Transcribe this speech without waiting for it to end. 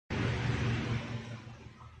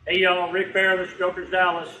Hey y'all, Rick Bear of the Strokers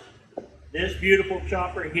Dallas. This beautiful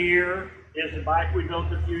chopper here is the bike we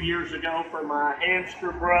built a few years ago for my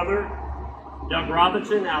hamster brother, Doug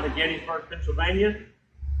Robinson, out of Gettysburg, Pennsylvania.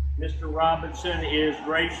 Mr. Robinson is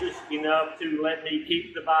gracious enough to let me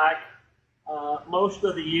keep the bike most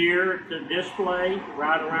of the year to display,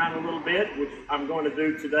 ride around a little bit, which I'm going to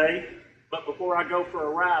do today. But before I go for a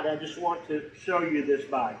ride, I just want to show you this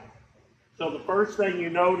bike. So the first thing you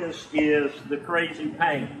notice is the crazy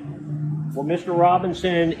paint. Well, Mr.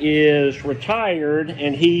 Robinson is retired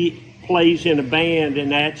and he plays in a band,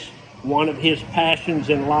 and that's one of his passions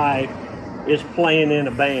in life, is playing in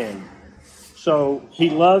a band. So he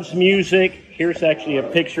loves music. Here's actually a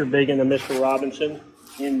picture big of Mr. Robinson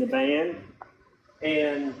in the band.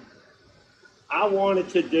 And I wanted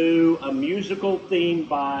to do a musical themed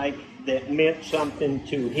bike that meant something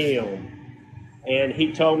to him. And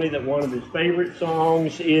he told me that one of his favorite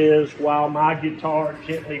songs is While My Guitar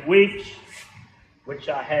Gently Weeps, which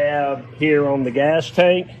I have here on the gas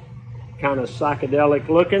tank, kind of psychedelic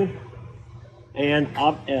looking. And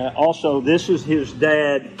also, this is his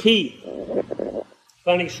dad, Keith.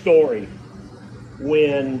 Funny story.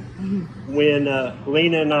 When Lena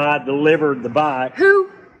and I delivered the bike. Who?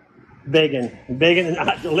 Biggin and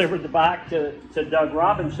I delivered the bike to Doug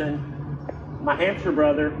Robinson, my hamster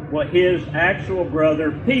brother. Well, his actual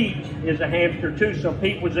brother, Pete, is a hamster too, so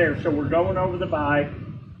Pete was there. So we're going over the bike,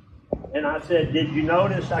 and I said, did you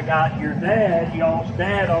notice I got your dad, y'all's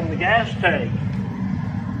dad, on the gas tank?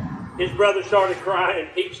 His brother started crying,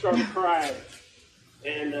 Pete started crying.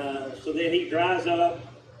 And so then he drives up,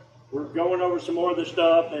 we're going over some more of the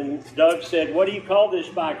stuff, and Doug said, what do you call this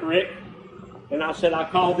bike, Rick? And I said, I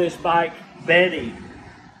call this bike Betty.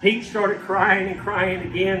 Pete started crying and crying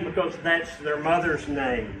again because that's their mother's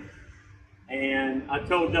name. And I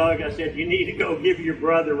told Doug, I said, you need to go give your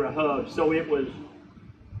brother a hug. So it was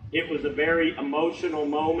a very emotional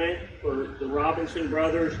moment for the Robinson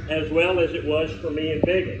brothers, as well as it was for me and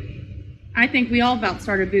Biggin. I think we all about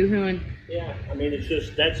started boo-hooing. Yeah, I mean, it's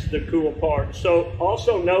just, that's the cool part. So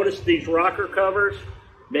also notice these rocker covers,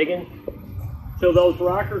 Biggin. So those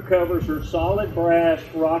rocker covers are solid brass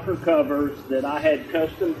rocker covers that I had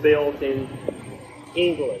custom built in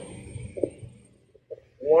England.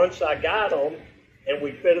 Once I got them and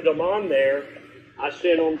we fitted them on there, I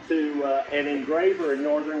sent them to an engraver in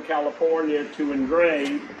Northern California to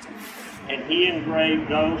engrave, and he engraved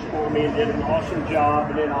those for me and did an awesome job.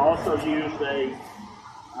 And then I also used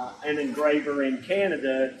an engraver in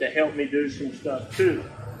Canada to help me do some stuff too.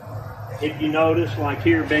 If you notice, like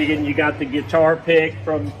here, Biggin, you got the guitar pick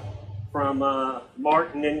from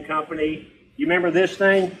Martin and Company. You remember this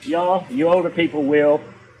thing, y'all? You older people will.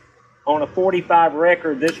 On a 45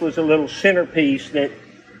 record, this was a little centerpiece that,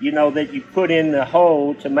 you know, that you put in the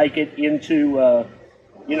hole to make it into,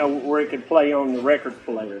 you know, where it could play on the record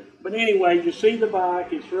player. But anyway, you see the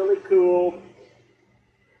bike. It's really cool.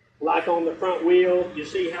 Like on the front wheel, you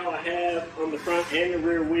see how I have on the front and the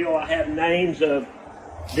rear wheel, I have names of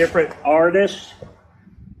different artists.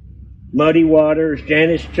 Muddy Waters,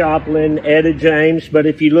 Janis Joplin, Etta James. But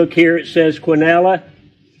if you look here, it says Quinella.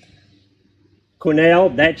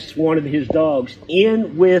 Quinnell, that's one of his dogs.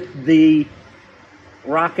 In with the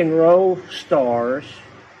rock and roll stars,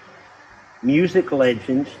 music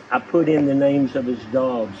legends, I put in the names of his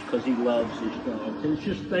dogs because he loves his dogs. And it's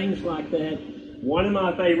just things like that. One of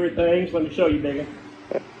my favorite things, let me show you, Biggin.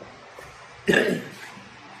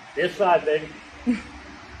 This side, Biggin.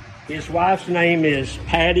 His wife's name is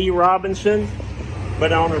Patty Robinson,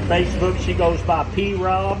 but on her Facebook she goes by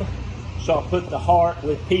P-Rob, so I put the heart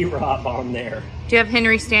with P-Rob on there. Do you have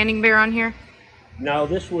Henry Standing Bear on here? No,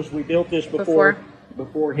 we built this before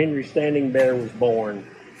Henry Standing Bear was born.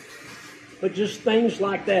 But just things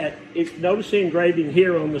like that. Notice the engraving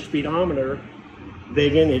here on the speedometer,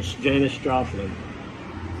 Biggin, it's Janis Joplin.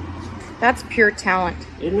 That's pure talent.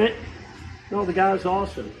 Isn't it? No, the guy's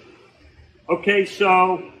awesome. Okay,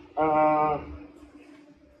 so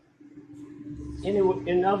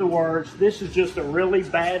in other words, this is just a really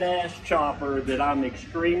badass chopper that I'm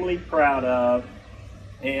extremely proud of,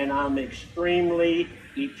 and I'm extremely,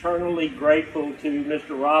 eternally grateful to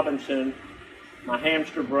Mr. Robinson, my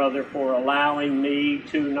hamster brother, for allowing me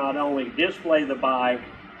to not only display the bike,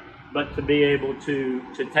 but to be able to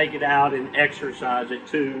take it out and exercise it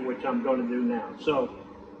too, which I'm going to do now. So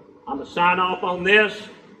I'm going to sign off on this,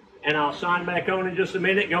 and I'll sign back on in just a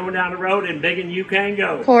minute, going down the road, and Biggin, you can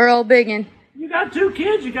go. Poor old Biggin. You got 2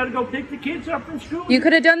 kids. You got to go pick the kids up from school. You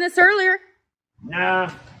could have done this earlier.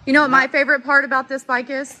 Nah. You know what my favorite part about this bike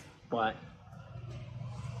is? What?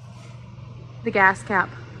 The gas cap.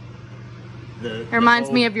 It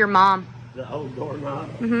reminds me of your mom. The old doorknob?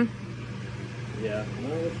 Mm-hmm. Yeah,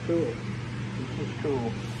 no, it's cool. This is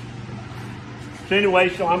cool. So anyway,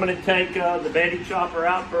 so I'm going to take the Betty chopper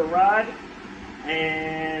out for a ride,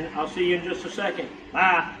 and I'll see you in just a second.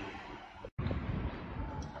 Bye.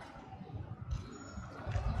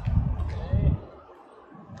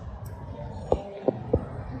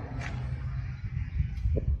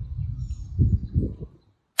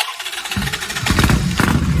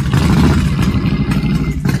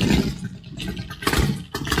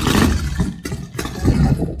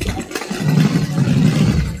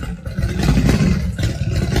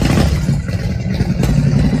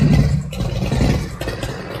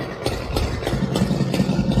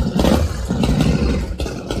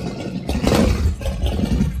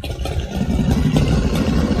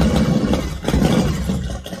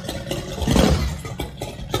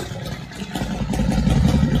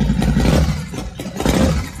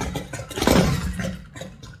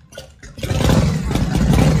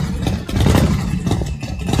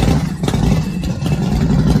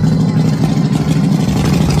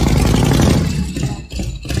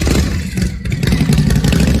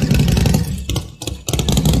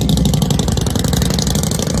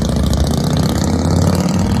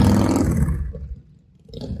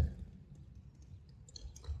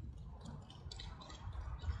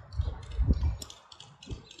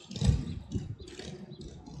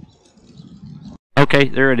 Okay,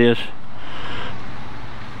 there it is.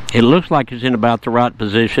 It looks like it's in about the right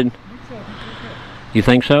position. You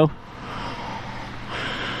think so?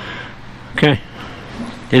 Okay.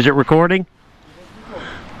 Is it recording?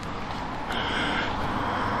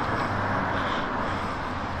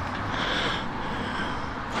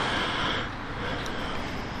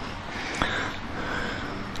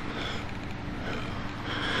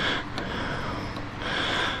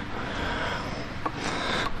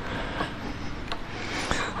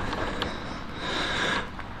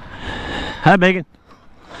 Hi, Megan.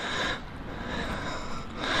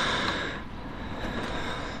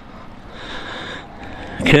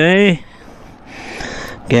 Okay.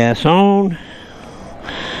 Gas on.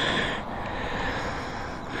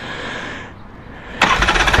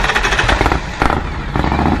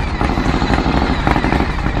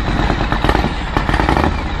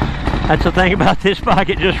 That's the thing about this bike,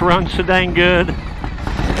 it just runs so dang good.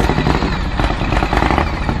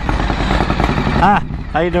 Hi,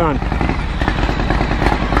 how you doing?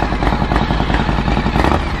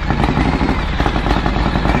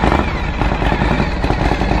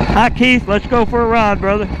 Hi Keith, let's go for a ride,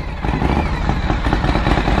 brother.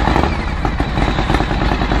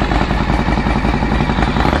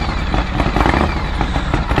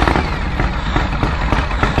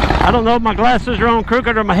 I don't know if my glasses are on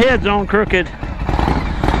crooked or my head's on crooked.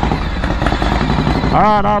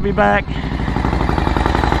 Alright, I'll be back.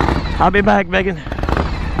 I'll be back, Megan.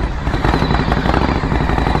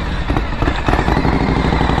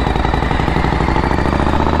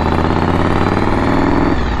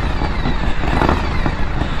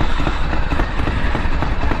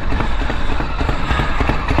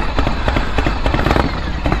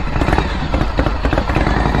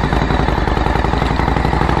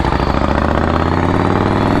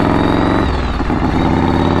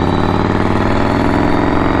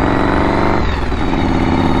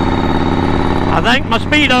 I think my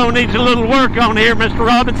speedo needs a little work on here, Mr.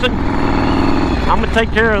 Robinson. I'm gonna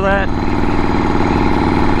take care of that.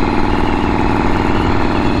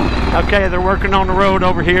 Okay, they're working on the road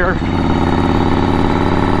over here.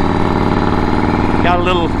 Got a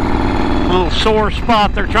little sore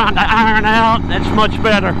spot they're trying to iron out. That's much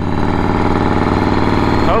better.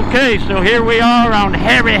 Okay, so here we are on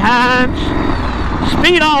Harry Hines.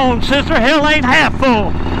 Speed on, sister. Hell ain't half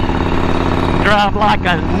full. Drive like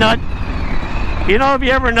a nut. You know, have you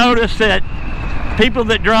ever noticed that people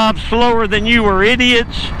that drive slower than you are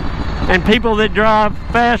idiots, and people that drive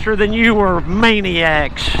faster than you are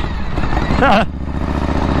maniacs?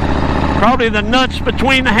 Probably the nuts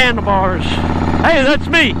between the handlebars. Hey, that's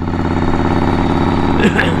me.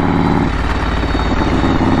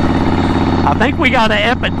 I think we got an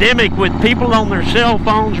epidemic with people on their cell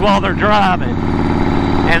phones while they're driving,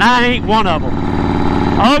 and I ain't one of them.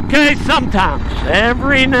 Okay, sometimes,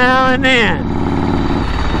 every now and then.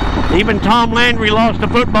 Even Tom Landry lost a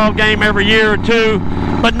football game every year or two,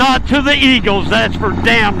 but not to the Eagles, that's for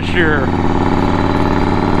damn sure.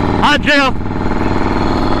 Hi, Jeff.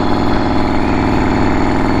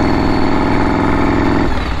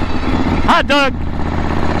 Hi, Doug.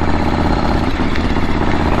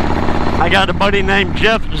 I got a buddy named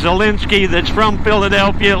Jeff Zielinski that's from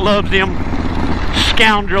Philadelphia, loves them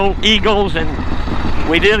scoundrel Eagles, and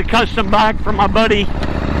we did a custom bike for my buddy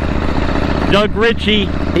Doug Ritchie,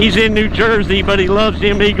 he's in New Jersey, but he loves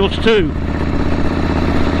them Eagles too.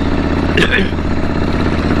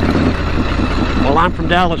 Well, I'm from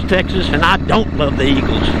Dallas, Texas, and I don't love the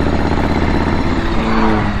Eagles.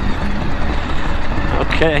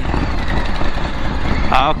 Okay.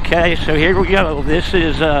 Okay, so here we go. This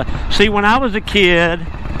is, see, when I was a kid,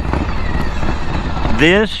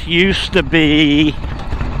 this used to be,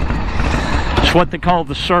 it's what they call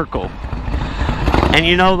the circle. And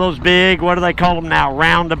you know those big, what do they call them now,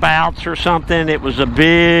 roundabouts or something? It was a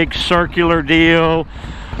big circular deal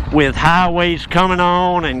with highways coming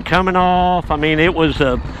on and coming off. I mean, it was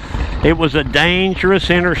a dangerous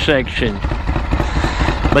intersection.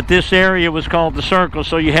 But this area was called the Circle,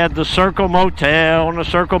 so you had the Circle Motel, and the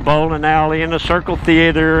Circle Bowling Alley, and the Circle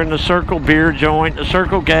Theater, and the Circle Beer Joint, the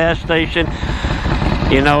Circle Gas Station.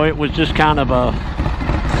 You know, it was just kind of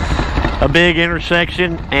a big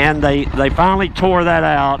intersection, and they finally tore that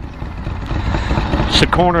out. It's the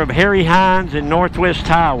corner of Harry Hines and Northwest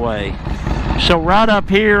Highway. So right up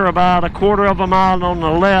here, about a quarter of a mile on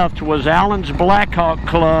the left, was Allen's Blackhawk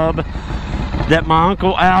Club that my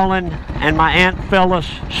Uncle Allen and my Aunt Phyllis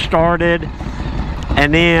started.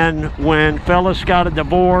 And then when Phyllis got a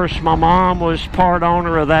divorce, my mom was part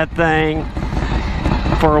owner of that thing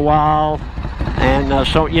for a while. And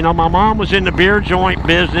so, you know, my mom was in the beer joint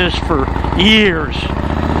business for years.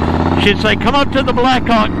 She'd say, come up to the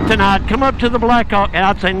Blackhawk tonight, come up to the Blackhawk. And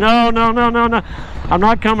I'd say, no, no, no, no, no. I'm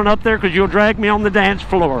not coming up there because you'll drag me on the dance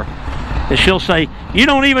floor. And she'll say, you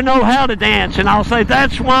don't even know how to dance. And I'll say,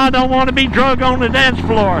 that's why I don't want to be drug on the dance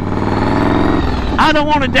floor. I don't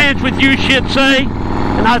want to dance with you, she'd say.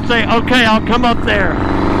 And I'd say, okay, I'll come up there.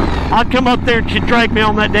 I'll come up there and she'd drag me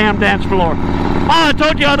on that damn dance floor. Oh, I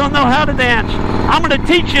told you I don't know how to dance. I'm going to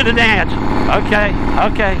teach you to dance. Okay,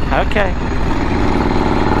 okay, okay.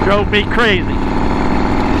 Drove me crazy.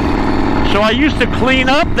 So I used to clean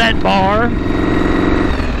up that bar.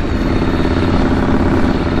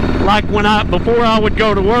 Like before I would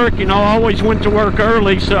go to work, you know, I always went to work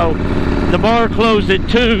early, so the bar closed at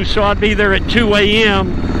 2, so I'd be there at 2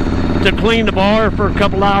 a.m. to clean the bar for a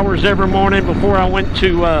couple hours every morning before I went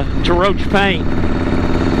to roach paint.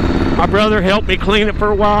 My brother helped me clean it for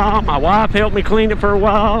a while. My wife helped me clean it for a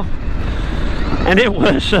while, and it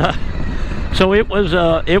was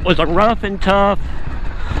it was a rough and tough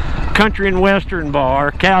country and western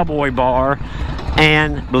bar, cowboy bar.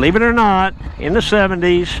 And believe it or not, in the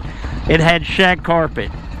 70s, it had shag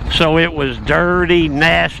carpet. So it was dirty,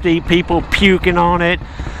 nasty, people puking on it.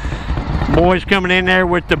 Boys coming in there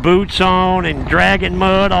with the boots on and dragging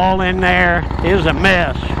mud all in there. It was a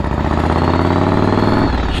mess.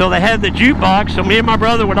 So they had the jukebox, so me and my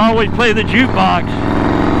brother would always play the jukebox.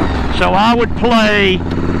 So I would play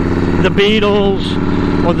the Beatles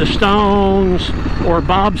or the Stones or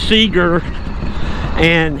Bob Seger,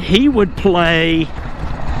 and he would play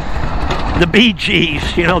the Bee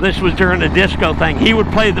Gees. You know, this was during the disco thing. He would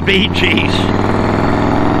play the Bee Gees.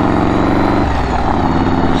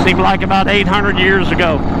 Seemed like about 800 years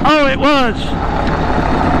ago. Oh, it was.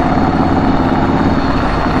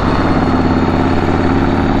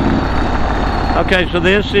 Okay, so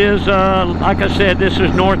this is, like I said, this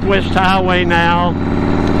is Northwest Highway now,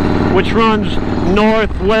 which runs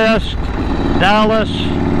northwest Dallas.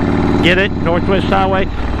 Get it? Northwest Highway.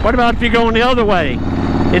 What about if you're going the other way?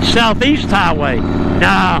 It's Southeast Highway.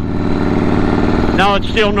 No, it's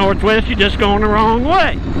still northwest. You're just going the wrong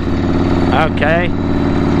way. Okay.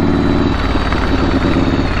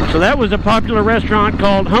 So that was a popular restaurant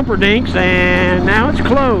called Humperdinck's, and now it's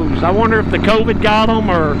closed. I wonder if the COVID got them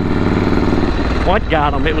or what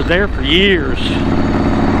got them. It was there for years.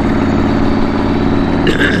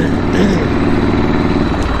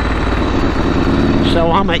 So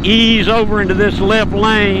I'm going to ease over into this left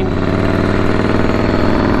lane.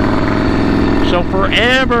 So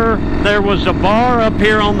forever there was a bar up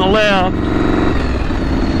here on the left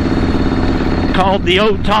called the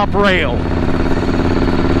Old Top Rail.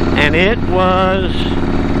 And it was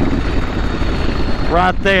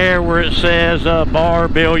right there where it says bar,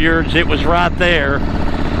 billiards. It was right there.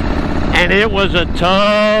 And it was a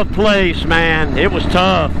tough place, man. It was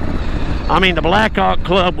tough. I mean, the Blackhawk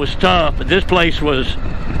Club was tough, but this place was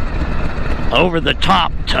over the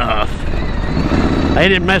top tough. They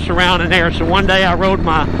didn't mess around in there. So one day I rode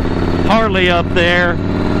my Harley up there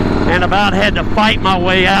and about had to fight my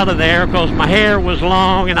way out of there because my hair was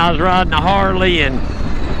long and I was riding a Harley, and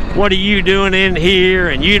what are you doing in here,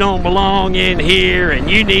 and you don't belong in here, and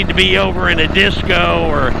you need to be over in a disco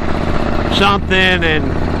or something. And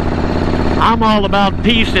I'm all about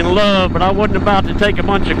peace and love, but I wasn't about to take a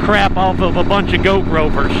bunch of crap off of a bunch of goat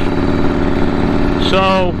ropers.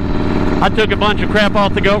 So I took a bunch of crap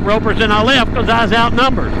off the goat ropers and I left because I was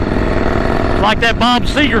outnumbered. Like that Bob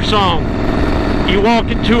Seger song. You walk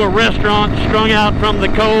into a restaurant strung out from the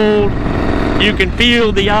cold. You can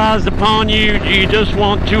feel the eyes upon you. You just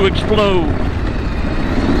want to explode.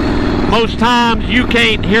 Most times you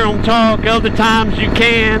can't hear them talk. Other times you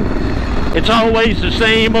can. It's always the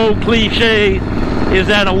same old cliche. Is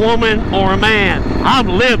that a woman or a man? I've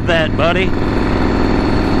lived that, buddy.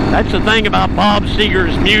 That's the thing about Bob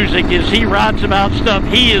Seger's music, is he writes about stuff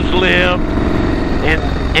he has lived,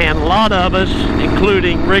 and a lot of us,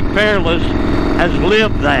 including Rick Fairless, has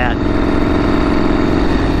lived that.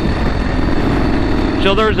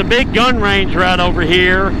 So there's a big gun range right over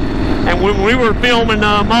here, and when we were filming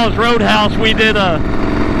Moss Roadhouse, we did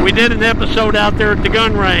an episode out there at the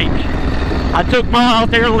gun range. I took Ma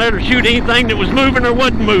out there and let her shoot anything that was moving or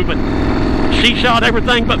wasn't moving. She shot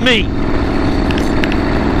everything but me.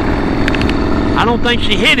 I don't think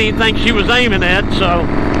she hit anything she was aiming at, so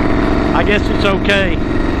I guess it's okay.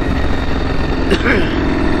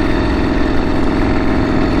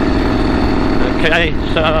 Okay,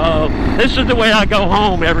 so this is the way I go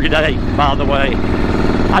home every day, by the way.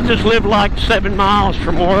 I just live like 7 miles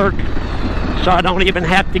from work, so I don't even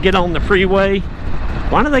have to get on the freeway.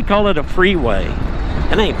 Why do they call it a freeway?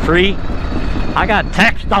 It ain't free. I got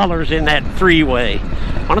tax dollars in that freeway.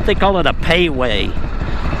 Why don't they call it a payway?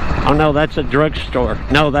 Oh no, that's a drugstore.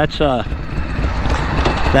 No, that's a,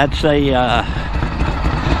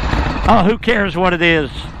 oh, who cares what it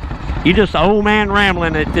is? You just old man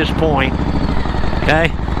rambling at this point,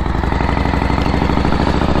 okay?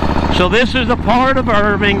 So this is a part of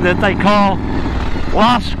Irving that they call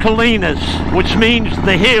Las Colinas, which means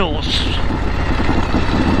the hills.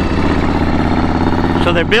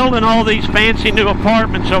 So they're building all these fancy new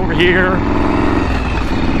apartments over here.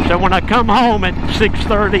 So when I come home at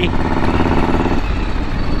 6:30,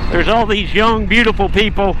 there's all these young, beautiful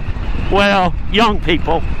people, well, young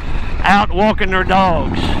people, out walking their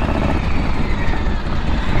dogs.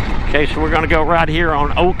 Okay, so we're going to go right here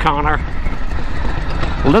on O'Connor.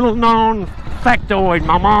 Little known factoid,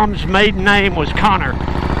 my mom's maiden name was Connor.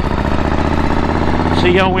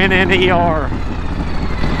 C-O-N-N-E-R.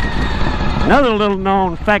 Another little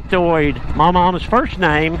known factoid, my mom's first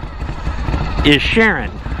name is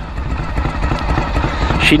Sharon.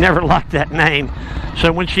 She never liked that name.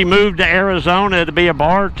 So when she moved to Arizona to be a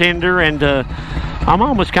bartender, and my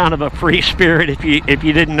mom was kind of a free spirit, if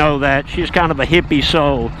you didn't know that. She was kind of a hippie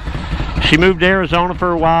soul. She moved to Arizona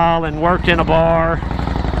for a while and worked in a bar,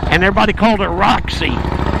 and everybody called her Roxy.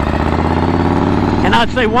 And I'd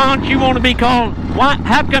say, why don't you want to be called,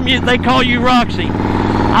 how come they call you Roxy?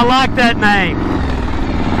 I like that name.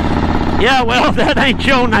 Yeah, well, that ain't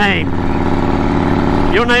your name.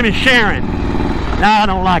 Your name is Sharon. No, I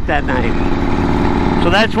don't like that name. So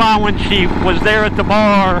that's why when she was there at the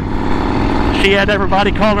bar, she had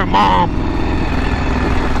everybody call her Mom.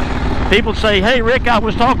 People say, hey, Rick, I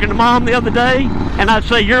was talking to Mom the other day, and I'd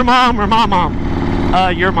say, your mom or my mom?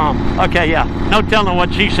 Your mom. Okay, yeah. No telling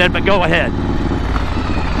what she said, but go ahead.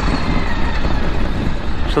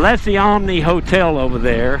 So that's the Omni Hotel over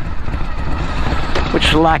there, which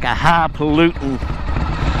is like a high-polluting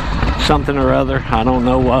something or other. I don't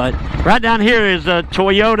know what. Right down here is a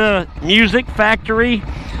Toyota Music Factory,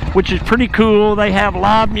 which is pretty cool. They have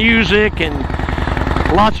live music and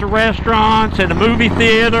lots of restaurants and a movie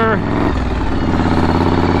theater.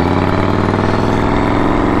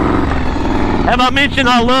 Have I mentioned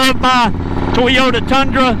I love my Toyota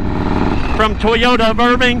Tundra from Toyota of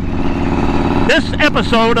Irving? This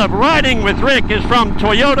episode of Riding with Rick is from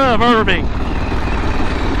Toyota of Irving.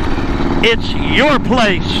 It's your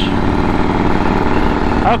place.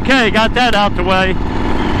 Okay, got that out the way.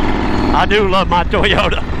 I do love my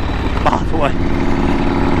Toyota, by the way.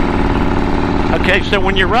 Okay, so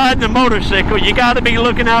when you're riding a motorcycle, you got to be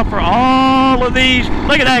looking out for all of these.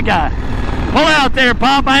 Look at that guy. Pull out there,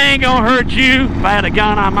 Pop. I ain't going to hurt you. If I had a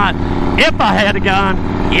gun, I might. If I had a gun,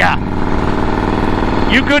 yeah.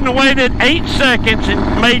 You couldn't have waited 8 seconds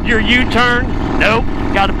and made your U-turn? Nope.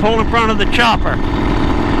 Got to pull in front of the chopper.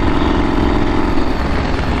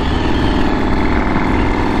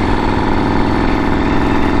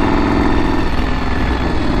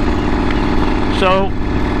 So,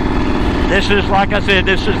 this is, like I said,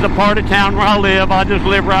 this is the part of town where I live. I just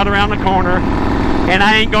live right around the corner. And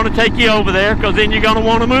I ain't going to take you over there, because then you're going to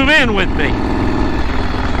want to move in with me.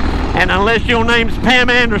 And unless your name's Pam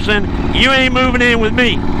Anderson, you ain't moving in with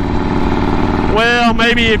me. Well,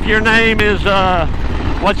 maybe if your name is,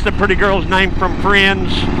 what's the pretty girl's name from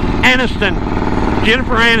Friends? Aniston.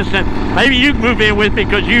 Jennifer Aniston. Maybe you can move in with me,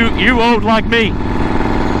 because you old like me.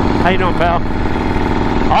 How you doing, pal?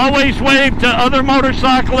 Always wave to other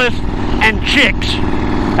motorcyclists and chicks.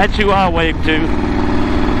 That's who I wave to.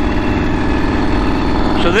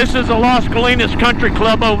 So this is the Las Colinas Country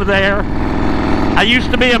Club over there. I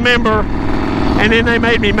used to be a member, and then they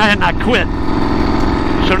made me mad and I quit.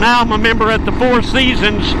 So now I'm a member at the Four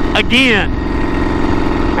Seasons again.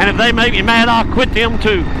 And if they make me mad, I'll quit them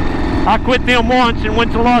too. I quit them once and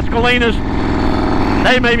went to Las Colinas.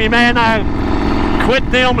 They made me mad and I quit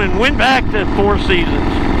them and went back to Four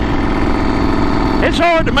Seasons. It's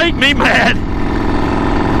hard to make me mad.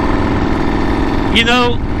 You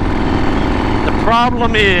know, the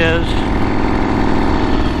problem is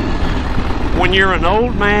when you're an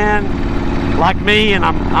old man like me, and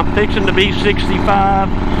I'm fixing to be 65,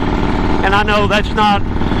 and I know that's not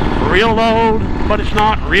real old, but it's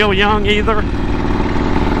not real young either.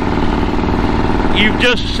 You've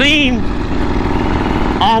just seen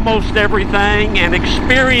almost everything and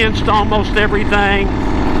experienced almost everything.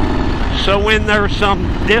 So when there's some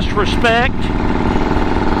disrespect,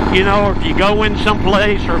 you know, or if you go in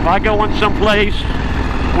someplace, or if I go in someplace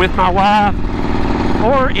with my wife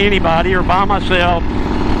or anybody or by myself,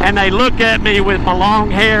 and they look at me with my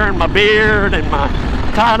long hair and my beard and my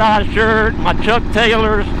tie-dye shirt, my Chuck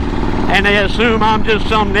Taylors, and they assume I'm just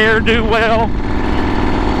some ne'er-do-well,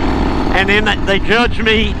 and then they judge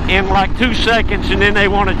me in like 2 seconds, and then they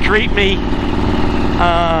want to treat me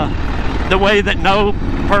the way that no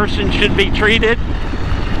person should be treated.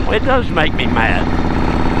 Well, it does make me mad.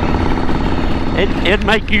 It'd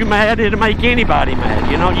make you mad. It'll make anybody mad.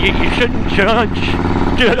 You know, you shouldn't judge.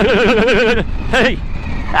 Hey,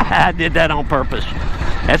 I did that on purpose.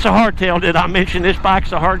 That's a hardtail. Did I mention this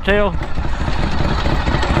bike's a hardtail?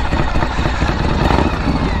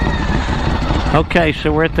 Okay,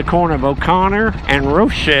 so we're at the corner of O'Connor and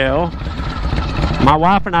Rochelle. My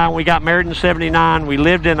wife and I, when we got married in '79, we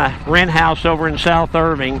lived in a rent house over in South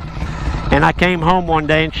Irving. And I came home one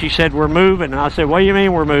day and she said, we're moving. And I said, what do you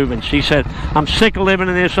mean we're moving? She said, I'm sick of living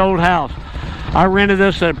in this old house. I rented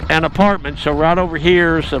this an apartment, so right over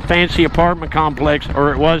here is a fancy apartment complex,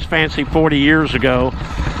 or it was fancy 40 years ago.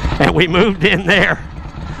 And we moved in there.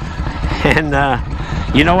 And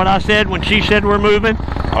you know what I said when she said we're moving?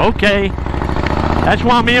 Okay. That's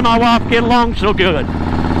why me and my wife get along so good.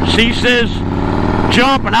 She says,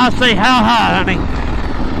 jump, and I say, how high, honey?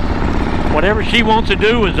 Whatever she wants to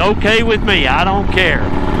do is okay with me. I don't care.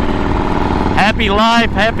 Happy life,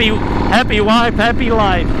 happy wife, happy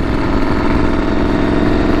life.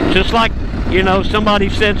 Just like, you know, somebody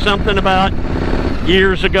said something about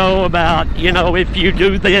years ago about, you know, if you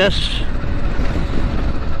do this,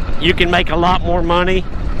 you can make a lot more money.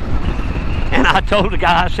 And I told the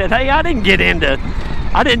guy, I said, hey, I didn't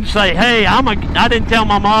say, hey, I didn't tell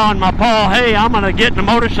my mom and my pa, hey, I'm going to get in the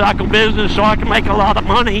motorcycle business so I can make a lot of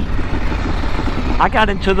money. I got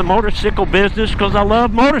into the motorcycle business because I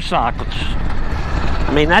love motorcycles.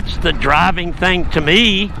 I mean, that's the driving thing to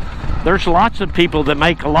me. There's lots of people that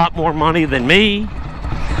make a lot more money than me,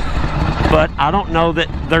 but I don't know that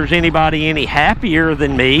there's anybody any happier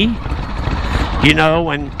than me. You know,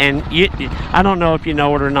 I don't know if you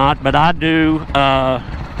know it or not, but I do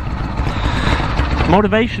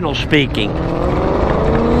motivational speaking.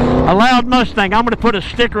 A loud Mustang. I'm going to put a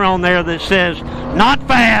sticker on there that says, not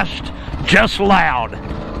fast, just loud.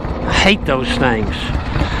 I hate those things.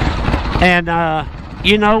 And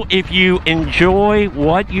you know, if you enjoy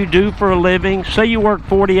what you do for a living, say you work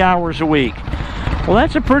 40 hours a week, well,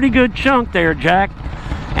 that's a pretty good chunk there, Jack.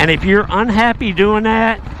 And if you're unhappy doing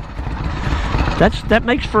that, that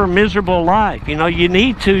makes for a miserable life. You know, you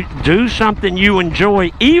need to do something you enjoy,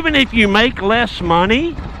 even if you make less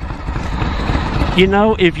money. You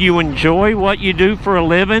know, if you enjoy what you do for a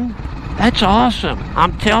living, that's awesome.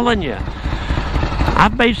 I'm telling you.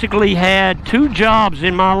 I've basically had 2 jobs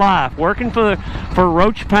in my life, working for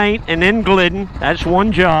Roach Paint and then Glidden. That's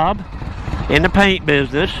one job in the paint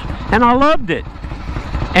business, and I loved it.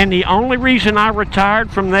 And the only reason I retired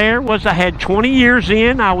from there was I had 20 years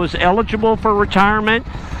in, I was eligible for retirement,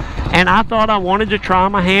 and I thought I wanted to try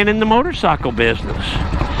my hand in the motorcycle business.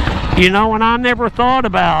 You know, and I never thought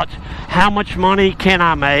about how much money can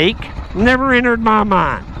I make. Never entered my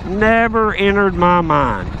mind. Never entered my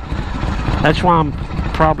mind. That's why I'm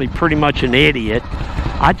probably pretty much an idiot.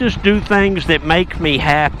 I just do things that make me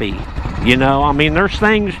happy. You know, I mean, there's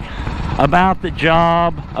things about the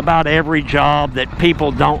job, about every job that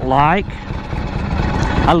people don't like.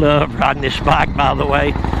 I love riding this bike, by the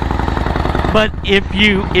way. But if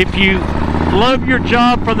you love your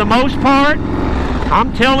job for the most part,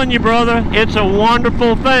 I'm telling you, brother, it's a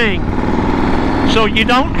wonderful thing. So you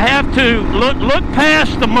don't have to look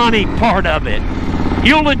past the money part of it.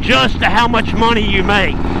 you'll adjust to how much money you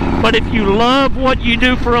make. But if you love what you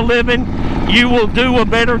do for a living, you will do a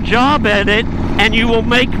better job at it and you will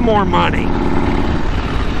make more money.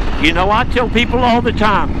 You know, I tell people all the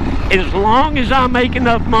time, as long as I make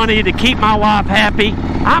enough money to keep my wife happy,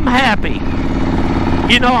 I'm happy.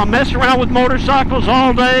 You know, I mess around with motorcycles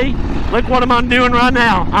all day. Look what I'm doing right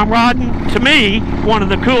now. I'm riding, to me, one of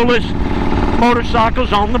the coolest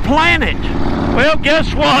motorcycles on the planet. Well,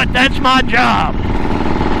 guess what? That's my job.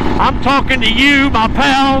 I'm talking to you, my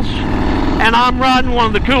pals, and I'm riding one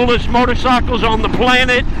of the coolest motorcycles on the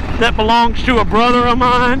planet that belongs to a brother of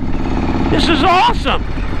mine. This is awesome.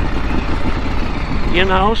 You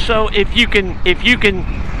know, so if you can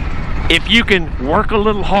work a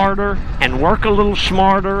little harder and work a little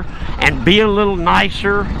smarter and be a little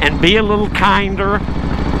nicer and be a little kinder,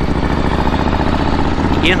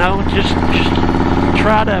 you know, just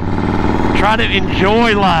try to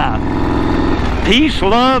enjoy life. Peace,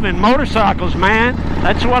 love, and motorcycles, man.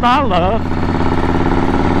 That's what I love.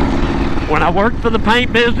 When I worked for the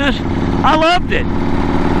paint business, I loved it.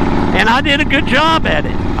 And I did a good job at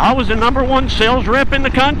it. I was the #1 sales rep in the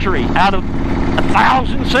country out of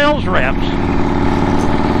 1,000 sales reps.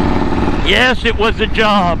 Yes, it was a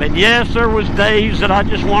job, and yes, there was days that I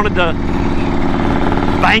just wanted to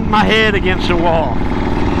bang my head against the wall.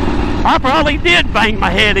 I probably did bang my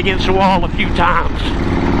head against the wall a few times.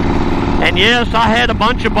 And yes, I had a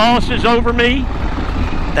bunch of bosses over me.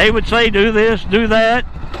 They would say, do this, do that.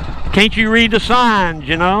 Can't you read the signs,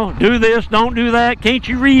 you know? Do this, don't do that. Can't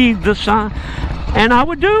you read the sign? And I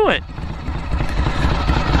would do it.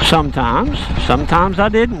 Sometimes I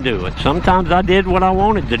didn't do it. Sometimes I did what I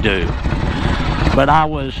wanted to do. But I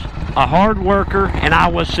was a hard worker and I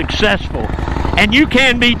was successful. And you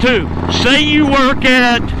can be too. Say you work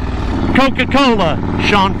at Coca-Cola,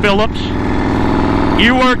 Sean Phillips.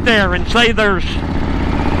 You work there and say there's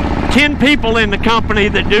 10 people in the company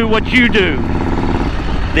that do what you do.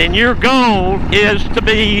 Then your goal is to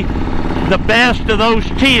be the best of those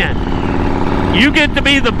 10. You get to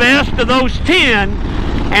be the best of those 10,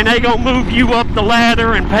 and they're going to move you up the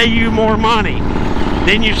ladder and pay you more money.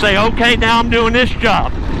 Then you say, okay, now I'm doing this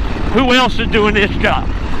job. Who else is doing this job?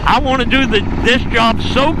 I want to do this job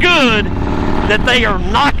so good that they are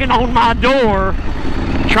knocking on my door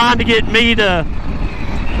trying to get me to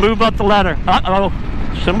move up the ladder. Uh-oh,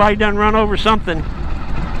 somebody done run over something.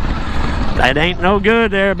 That ain't no good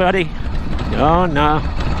there, buddy. Oh, no.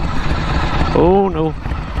 Oh, no.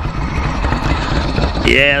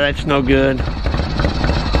 Yeah, that's no good.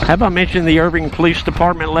 Have I mentioned the Irving Police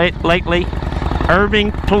Department lately?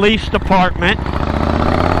 Irving Police Department,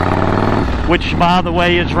 which, by the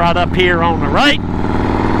way, is right up here on the right,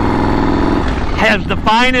 has the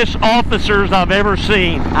finest officers I've ever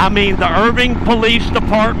seen. I mean, the Irving Police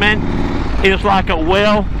Department is like a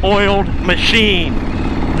well-oiled machine.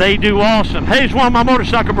 They do awesome. Hey, it's one of my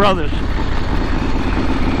motorcycle brothers.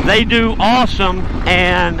 They do awesome,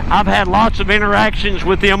 and I've had lots of interactions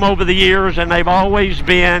with them over the years, and they've always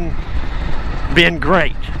been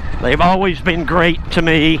great. They've always been great to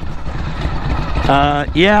me.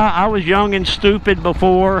 Yeah, I was young and stupid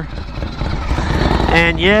before,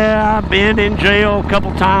 and yeah, I've been in jail a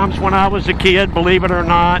couple times when I was a kid, believe it or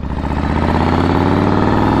not.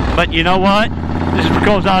 But you know what? This is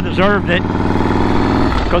because I deserved it.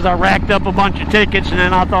 Because I racked up a bunch of tickets and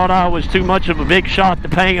then I thought I was too much of a big shot to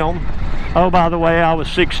pay them. Oh, by the way, I was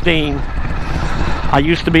 16. I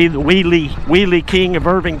used to be the wheelie king of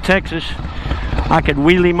Irving, Texas. I could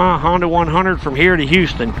wheelie my Honda 100 from here to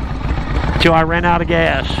Houston till I ran out of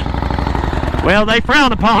gas. Well, they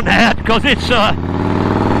frown upon that because it's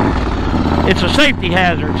a safety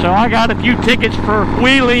hazard. So I got a few tickets for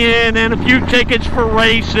wheeling and a few tickets for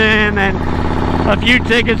racing and a few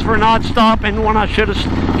tickets for not stopping when I should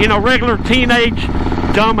have, you know, regular teenage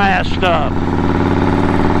dumbass stuff.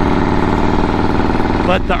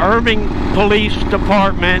 But the Irving Police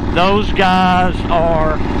Department, those guys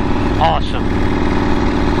are awesome.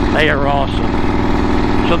 They are awesome.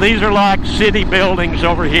 So these are like city buildings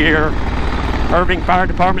over here. Irving Fire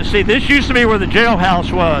Department. See, this used to be where the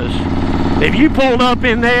jailhouse was. If you pulled up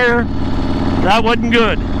in there, that wasn't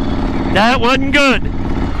good. That wasn't good.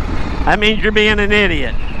 That means you're being an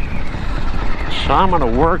idiot. So I'm going to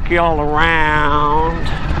work y'all around.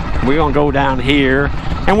 We're going to go down here.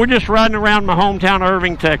 And we're just riding around my hometown,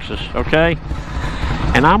 Irving, Texas, okay?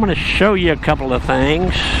 And I'm going to show you a couple of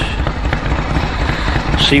things.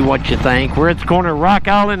 See what you think. We're at the corner of Rock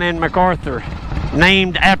Island and MacArthur.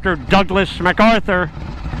 Named after Douglas MacArthur.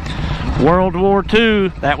 World War II.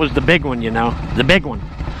 That was the big one, you know. The big one.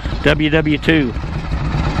 WW2.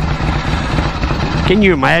 Can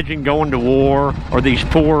you imagine going to war, or these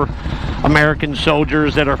poor American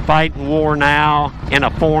soldiers that are fighting war now in a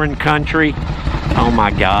foreign country? Oh my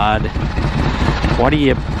God. What do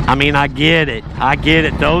you, I mean, I get it. I get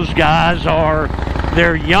it. Those guys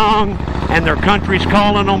they're young and their country's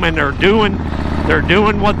calling them, and they're doing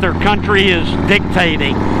what their country is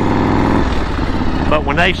dictating. But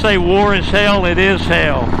when they say war is hell, it is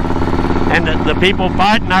hell. And the people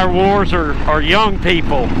fighting our wars are young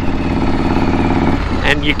people.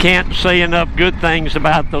 And you can't say enough good things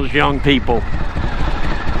about those young people.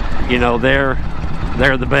 You know, they're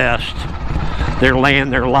the best. They're laying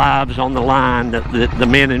their lives on the line, the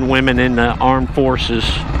men and women in the armed forces.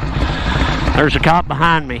 There's a cop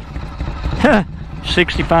behind me.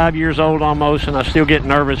 65 years old almost, and I still get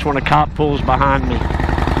nervous when a cop pulls behind me.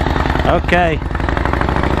 Okay.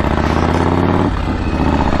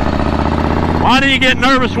 Why do you get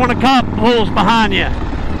nervous when a cop pulls behind you?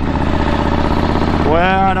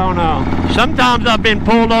 Well, I don't know. Sometimes I've been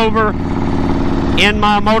pulled over in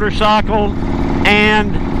my motorcycle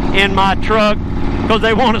and in my truck because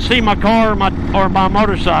they want to see my car or my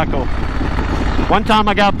motorcycle. One time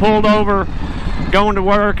I got pulled over going to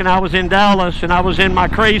work, and I was in Dallas, and I was in my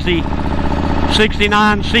crazy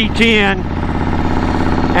 69 C10,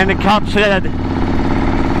 and the cop said,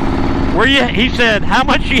 he said, how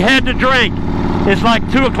much you had to drink? It's like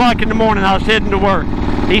 2 o'clock in the morning. I was heading to work.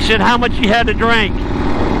 He said, how much you had to drink?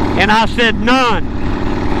 And I said, none.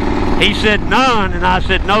 He said, none. And I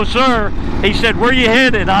said, no, sir. He said, where you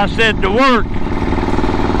headed? I said, to work.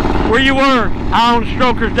 Where you work? I own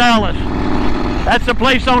Strokers Dallas. That's the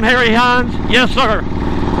place on Harry Hines? Yes, sir.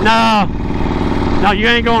 No, you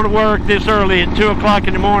ain't going to work this early at 2 o'clock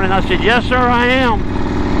in the morning. I said, yes, sir, I am.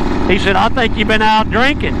 He said, I think you've been out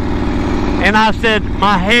drinking. And I said,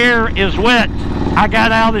 my hair is wet. I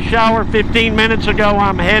got out of the shower 15 minutes ago.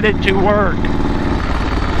 I'm headed to work.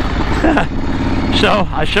 So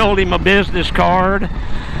I showed him a business card,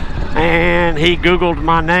 and he Googled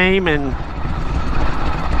my name and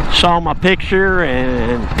saw my picture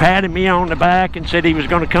and patted me on the back and said he was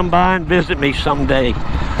going to come by and visit me someday. It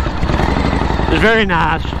was very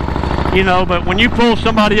nice, you know, but when you pull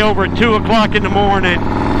somebody over at 2 o'clock in the morning,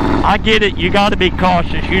 I get it, you got to be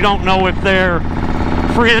cautious. You don't know if they're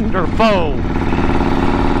friend or foe.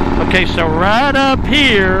 Okay, so right up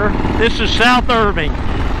here, this is South Irving.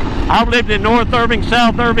 I've lived in North Irving,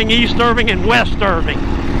 South Irving, East Irving, and West Irving.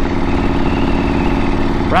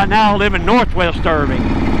 Right now I live in Northwest Irving.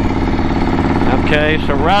 Okay,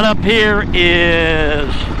 so right up here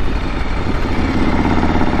is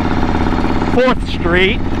 4th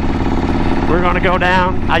Street. We're going to go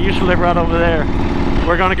down. I used to live right over there.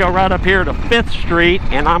 We're going to go right up here to 5th Street,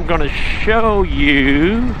 and I'm going to show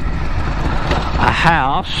you a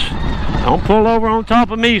house. Don't pull over on top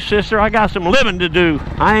of me, sister. I got some living to do.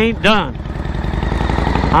 I ain't done.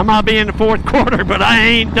 I might be in the 4th quarter, but I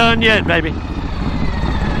ain't done yet, baby.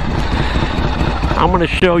 I'm going to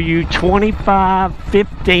show you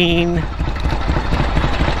 2515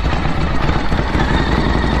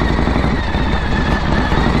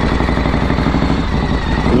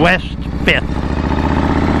 West 5th.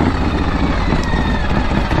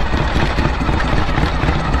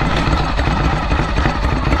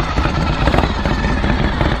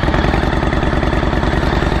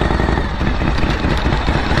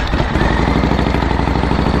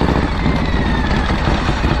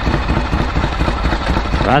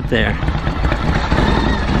 Right there.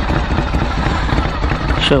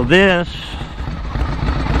 So this,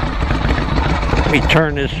 let me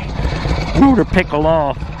turn this motor pickle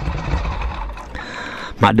off.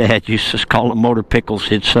 My dad used to call them motor pickles.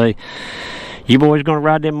 He'd say, you boys gonna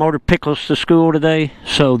ride them motor pickles to school today?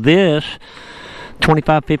 So this,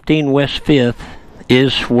 2515 West 5th,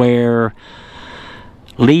 is where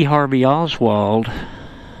Lee Harvey Oswald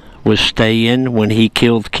was staying when he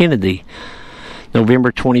killed Kennedy.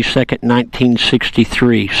 November 22nd,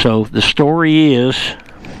 1963. So the story is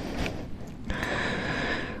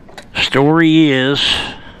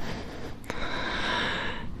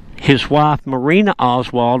his wife Marina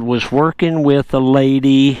Oswald was working with a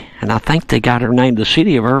lady, and I think they got her name. The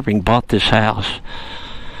city of Irving bought this house.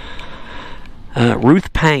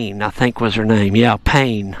 Ruth Payne, I think was her name. Yeah,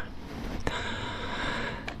 Payne.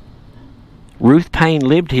 Ruth Payne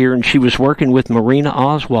lived here, and she was working with Marina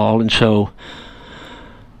Oswald, and so...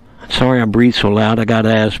 Sorry I breathe so loud. I got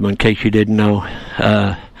asthma, in case you didn't know.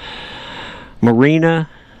 Marina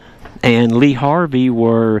and Lee Harvey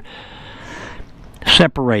were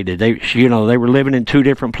separated. They were living in 2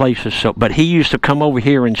 different places. So, but he used to come over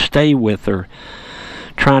here and stay with her,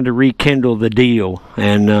 trying to rekindle the deal.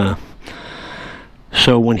 And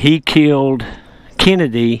so when he killed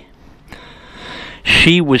Kennedy,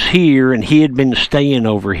 she was here and he had been staying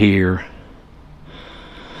over here.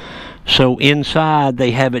 So inside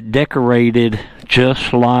they have it decorated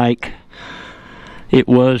just like it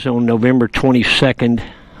was on November 22nd,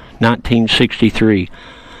 1963.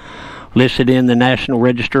 Listed in the National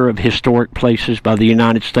Register of Historic Places by the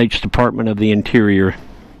United States Department of the Interior.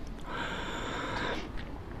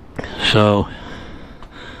 So,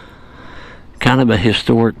 kind of a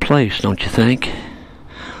historic place, don't you think?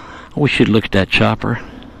 I wish you'd look at that chopper.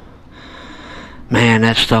 Man,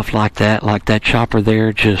 that stuff like that chopper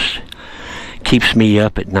there just keeps me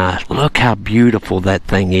up at night. Look how beautiful that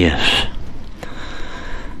thing is.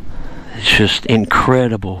 It's just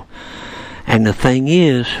incredible. And the thing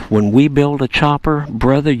is, when we build a chopper,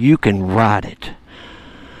 brother, you can ride it.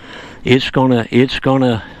 It's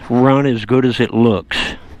gonna run as good as it looks.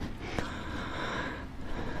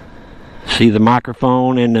 See the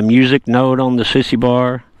microphone and the music note on the sissy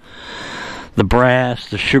bar, the brass,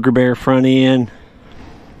 the sugar bear front end.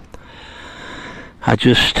 I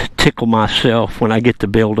just tickle myself when I get to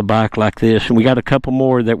build a bike like this, and we got a couple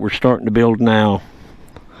more that we're starting to build now.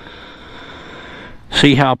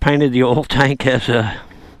 See how I painted the oil tank as a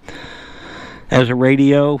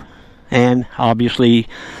radio, and obviously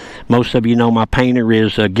most of you know my painter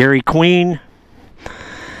is Gary Queen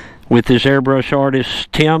with his airbrush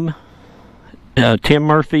artist Tim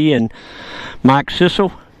Murphy and Mike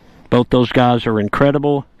Sissel. Both those guys are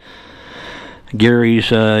incredible. Gary's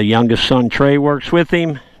youngest son Trey works with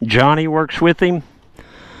him. Johnny works with him.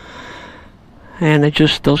 And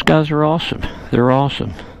those guys are awesome. They're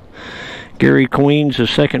awesome. Gary Queen's the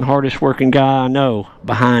second hardest working guy I know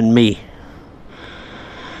behind me.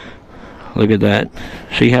 Look at that.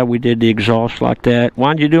 See how we did the exhaust like that?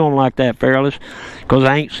 Why'd you do them like that, Fairless? Because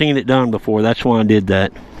I ain't seen it done before. That's why I did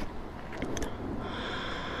that.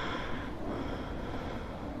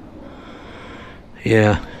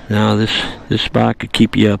 Yeah, now this bike could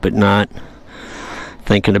keep you up at night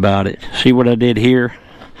thinking about it. See what I did here?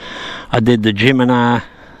 I did the Gemini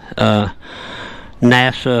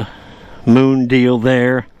NASA moon deal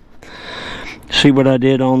there. See what I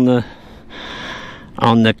did on the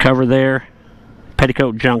cover there?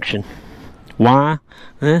 Petticoat Junction. Why?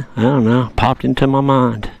 I don't know. Popped into my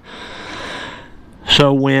mind.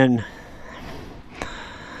 So when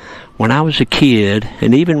I was a kid,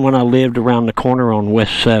 and even when I lived around the corner on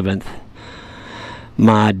West 7th,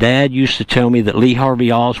 my dad used to tell me that Lee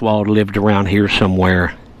Harvey Oswald lived around here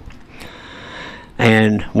somewhere.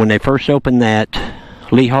 And when they first opened that,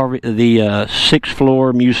 Lee Harvey, the 6th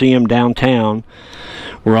floor museum downtown,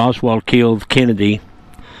 where Oswald killed Kennedy,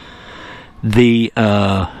 we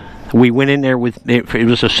went in there with, it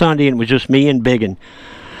was a Sunday and it was just me and Biggin.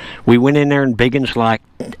 We went in there and Biggin's like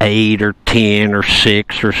 8 or 10 or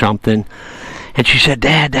 6 or something. And she said,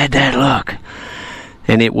 Dad, look.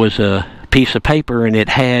 And it was a piece of paper and it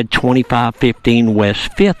had 2515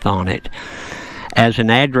 West 5th on it as an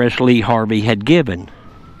address Lee Harvey had given.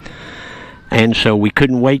 And so we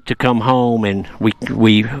couldn't wait to come home, and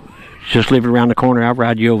we just lived around the corner. I'll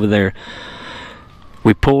ride you over there.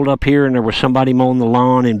 We pulled up here and there was somebody mowing the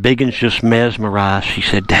lawn, and Biggin's just mesmerized. She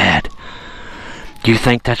said, Dad, do you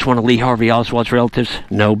think that's one of Lee Harvey Oswald's relatives?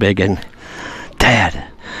 No, Biggin. Dad,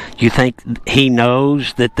 do you think he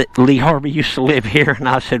knows that Lee Harvey used to live here? And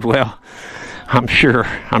I said, well, I'm sure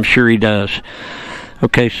he does.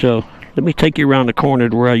 Okay, so let me take you around the corner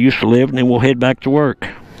to where I used to live, and then we'll head back to work.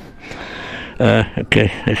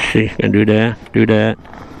 Okay, let's see. Gonna do that.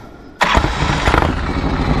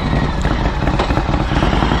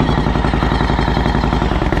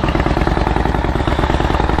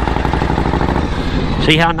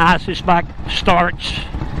 See how nice this bike starts?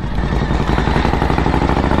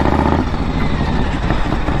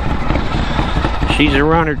 She's a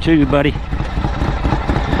runner too, buddy.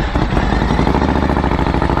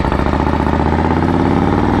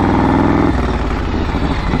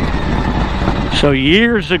 So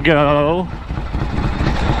years ago,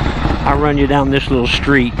 I run you down this little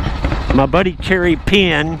street. My buddy Terry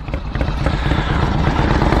Penn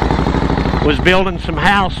was building some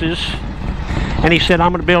houses, and he said,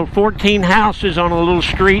 I'm going to build 14 houses on a little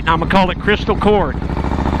street, and I'm going to call it Crystal Court.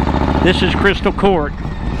 This is Crystal Court.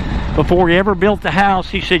 Before he ever built the house,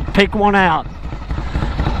 he said, pick one out.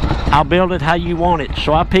 I'll build it how you want it.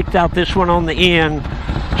 So I picked out this one on the end.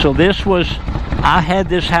 So this was, I had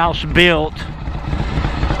this house built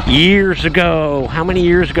years ago. How many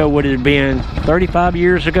years ago would it have been? 35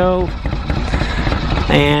 years ago.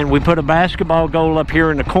 And we put a basketball goal up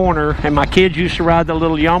here in the corner, and my kids used to ride the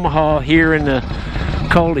little Yamaha here in the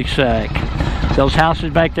cul-de-sac. Those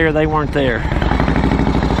houses back there, they weren't there.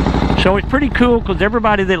 So it's pretty cool because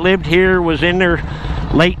everybody that lived here was in their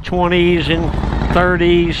late 20s and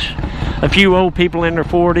 30s, a few old people in their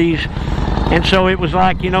 40s. And so it was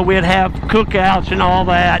like, you know, we'd have cookouts and all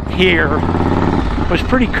that here. It was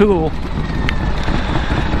pretty cool.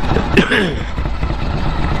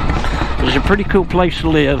 It was a pretty cool place to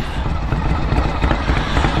live.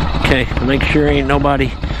 Okay, make sure ain't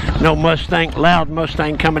nobody, no Mustang, loud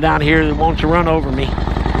Mustang coming down here that wants to run over me.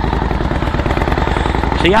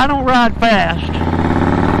 See, I don't ride fast.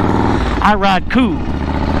 I ride cool.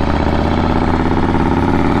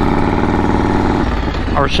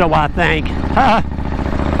 Or so I think.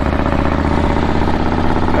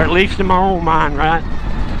 Or at least in my own mind, right?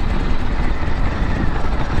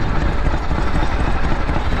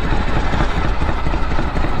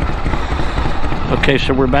 Okay,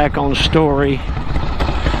 so we're back on the story.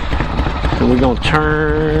 And we're going to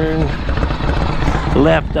turn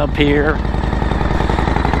left up here.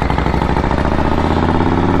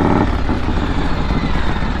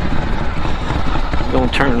 Going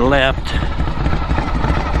to turn left.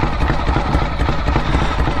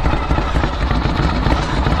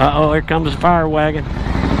 Uh-oh, here comes the fire wagon.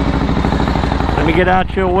 Let me get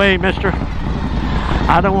out your way, mister.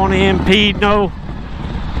 I don't want to impede no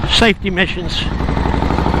safety missions.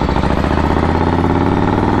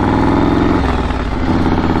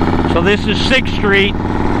 So this is 6th Street.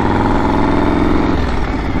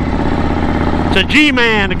 It's a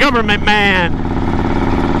G-man, a government man.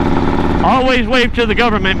 Always wave to the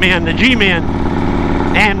government men, the G-men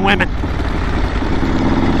and women.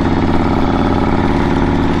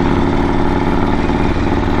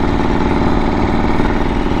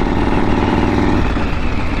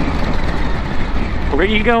 Where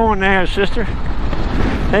you going there, sister?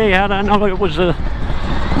 Hey, how'd I know it was a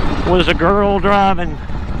girl driving?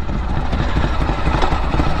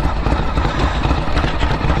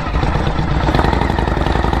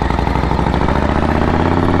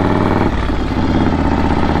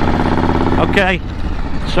 Okay,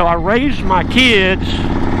 so I raised my kids.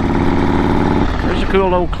 There's a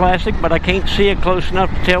cool old classic, but I can't see it close enough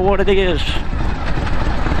to tell what it is.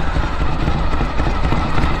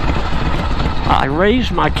 I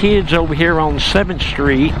raised my kids over here on 7th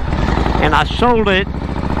Street, and I sold it,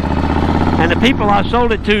 and the people I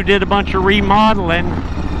sold it to did a bunch of remodeling,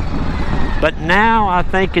 but now I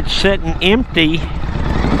think it's sitting empty.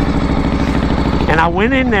 And I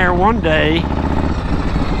went in there one day.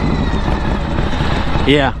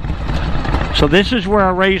 Yeah, so this is where I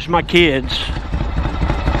raised my kids.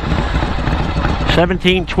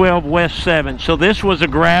 1712 West 7th. So this was a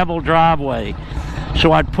gravel driveway.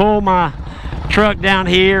 So I'd pull my truck down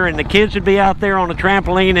here and the kids would be out there on the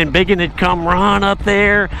trampoline, and Biggin would come run up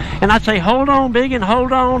there, and I'd say, hold on, Biggin,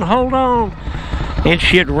 hold on, hold on. And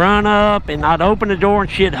she'd run up, and I'd open the door and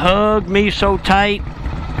she'd hug me so tight.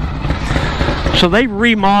 So they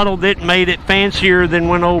remodeled it and made it fancier than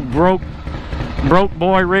when old broke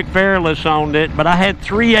boy Rick Fairless owned it. But I had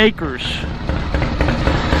 3 acres.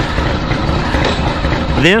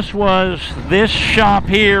 This shop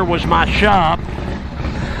here was my shop,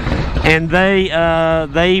 and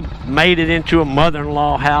they made it into a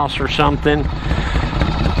mother-in-law house or something.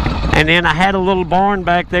 And then I had a little barn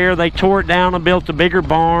back there. They tore it down and built a bigger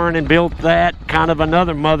barn and built that kind of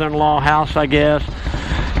another mother-in-law house, I guess.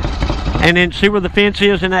 And then see where the fence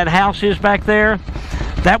is and that house is back there?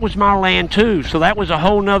 That was my land too. So that was a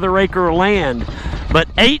whole nother acre of land. But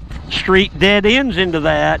 8th Street dead ends into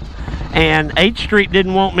that, and 8th Street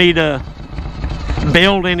didn't want me to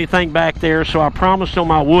build anything back there, so I promised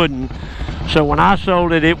them I wouldn't. So when I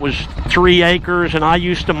sold it, it was 3 acres, and I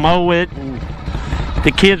used to mow it, and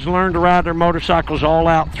the kids learned to ride their motorcycles all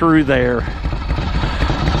out through there.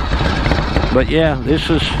 But yeah, this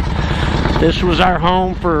was our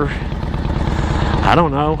home for, I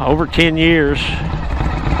don't know, over 10 years.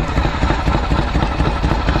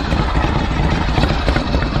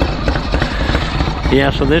 Yeah,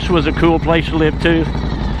 so this was a cool place to live too.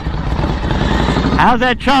 How's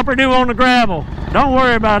that chopper do on the gravel? Don't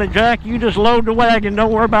worry about it, Jack. You just load the wagon. Don't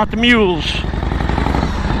worry about the mules.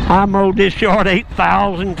 I mowed this yard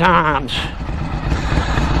 8,000 times.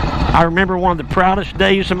 I remember one of the proudest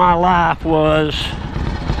days of my life was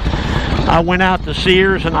I went out to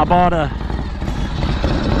Sears and I bought a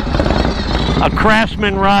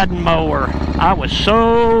Craftsman riding mower. I was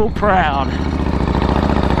so proud.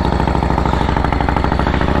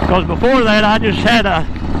 Because before that I just had a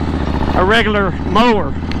regular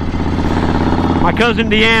mower. My cousin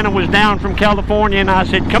Deanna was down from California, and I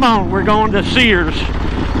said, come on, we're going to Sears.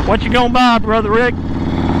 What you gonna buy, Brother Rick?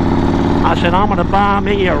 I said, I'm gonna buy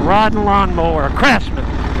me a riding lawnmower, a Craftsman.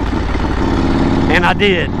 And I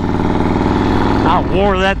did. I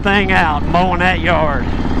wore that thing out mowing that yard.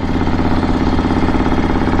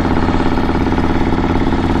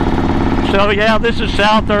 So yeah, this is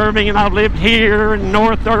South Irving, and I've lived here in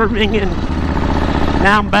North Irving, and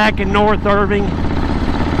now I'm back in North Irving.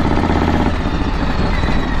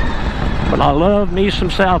 But I love me some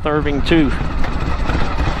South Irving too.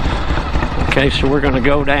 Okay, so we're gonna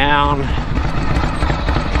go down.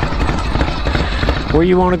 Where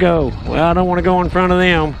you want to go? Well, I don't want to go in front of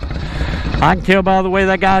them. I can tell by the way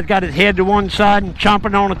that guy's got his head to one side and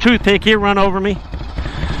chomping on a toothpick. He'll run over me.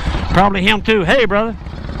 Probably him too. Hey, brother.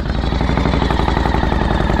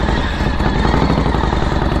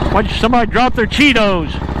 Why'd somebody drop their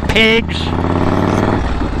Cheetos? Pigs.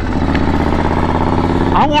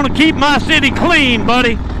 I want to keep my city clean,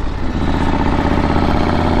 buddy.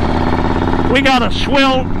 We got a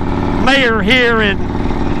swell mayor here in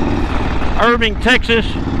Irving, Texas,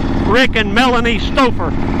 Rick and Melanie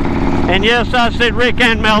Stouffer. And yes, I said Rick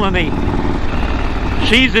and Melanie.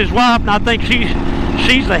 She's his wife, and I think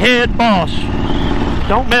she's the head boss.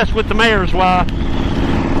 Don't mess with the mayor's wife.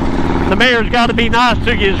 The mayor's got to be nice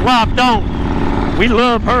to you. His wife don't. We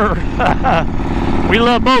love her. We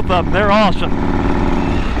love both of them. They're awesome.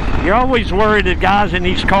 You're always worried that guys in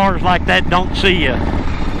these cars like that don't see you.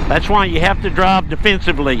 That's why you have to drive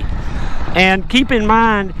defensively. And keep in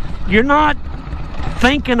mind, you're not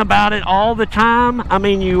thinking about it all the time. I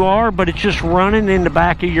mean, you are, but it's just running in the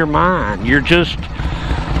back of your mind. It's just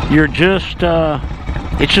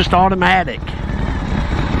automatic.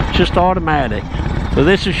 It's just automatic. So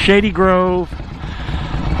this is Shady Grove.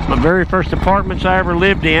 My very first apartments I ever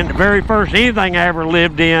lived in. The very first anything I ever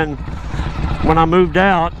lived in when I moved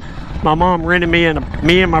out. My mom rented me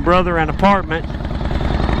and my brother an apartment.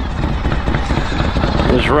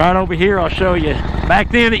 It was right over here. I'll show you. Back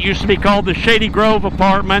then it used to be called the Shady Grove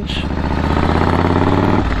Apartments.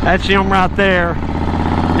 That's him right there.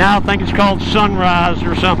 Now I think it's called Sunrise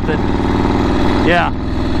or something. Yeah.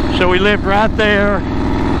 So we lived right there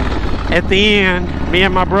at the end, me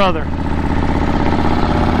and my brother.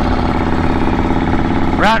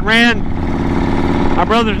 Right, Rand? My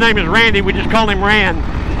brother's name is Randy. We just call him Rand.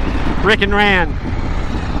 Rick and Rand.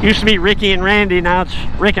 Used to be Ricky and Randy. Now it's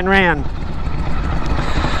Rick and Rand.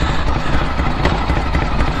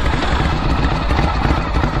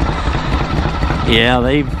 Yeah,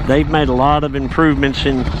 they've made a lot of improvements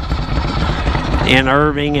in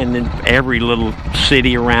Irving and in every little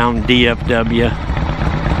city around DFW.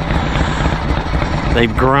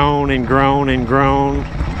 They've grown and grown and grown.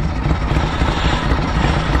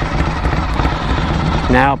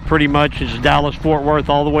 Now pretty much it's Dallas, Fort Worth,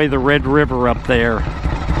 all the way to the Red River up there.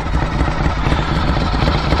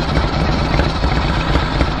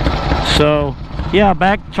 So, yeah,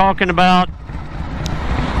 back talking about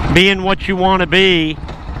being what you want to be.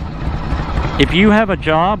 If you have a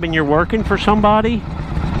job and you're working for somebody,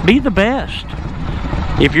 be the best.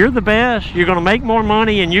 If you're the best, you're going to make more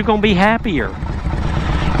money and you're going to be happier.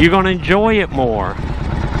 You're going to enjoy it more.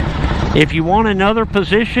 If you want another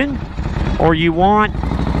position or you want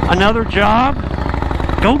another job,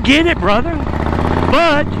 go get it, brother.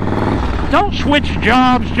 But don't switch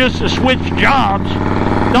jobs just to switch jobs.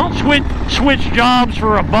 Don't switch jobs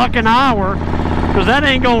for $1 an hour, because that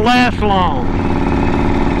ain't gonna last long.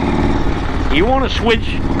 You want to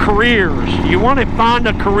switch careers. You want to find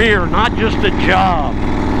a career, not just a job.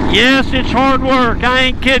 Yes, it's hard work. I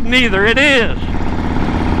ain't kidding either. It is.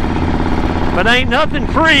 But ain't nothing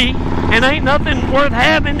free, and ain't nothing worth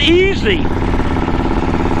having easy.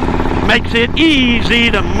 Makes it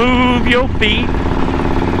easy to move your feet.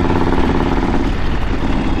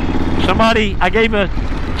 I gave a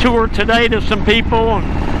tour today to some people,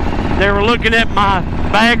 and they were looking at my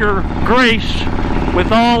Bagger Grace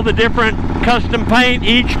with all the different custom paint.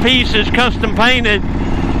 Each piece is custom painted.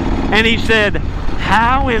 And he said,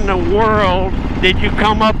 how in the world did you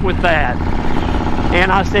come up with that?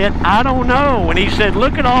 And I said, I don't know. And he said,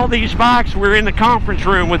 look at all these bikes. We're in the conference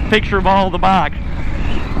room with a picture of all the bikes.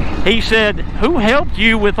 He said, who helped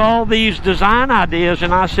you with all these design ideas?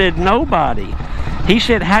 And I said, nobody. He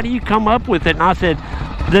said, how do you come up with it? And I said,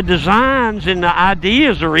 the designs and the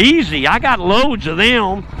ideas are easy. I got loads of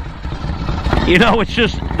them. You know, it's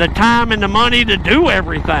just the time and the money to do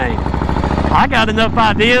everything. I got enough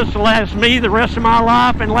ideas to last me the rest of my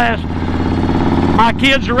life and last my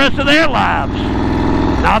kids the rest of their lives.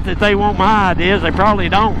 Not that they want my ideas, they probably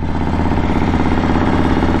don't.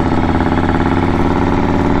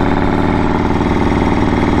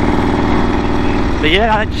 But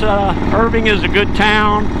yeah, it's Irving is a good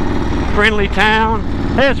town, friendly town.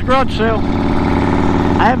 Hey, it's a garage sale.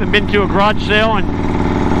 I haven't been to a garage sale in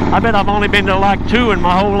I bet I've only been to like 2 in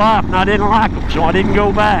my whole life, and I didn't like them, so I didn't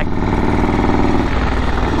go back.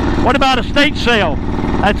 What about a estate sale?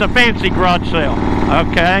 That's a fancy garage sale.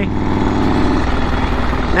 Okay.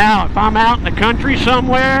 Now, if I'm out in the country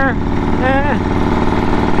somewhere,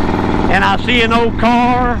 and I see an old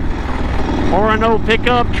car or an old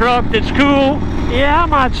pickup truck that's cool, yeah, I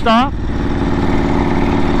might stop.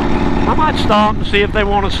 I might stop and see if they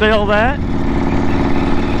want to sell that.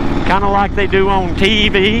 Kind of like they do on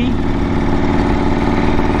TV.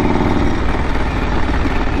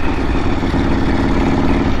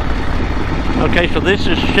 Okay, so this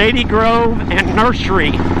is Shady Grove and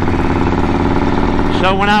Nursery.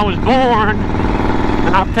 So when I was born,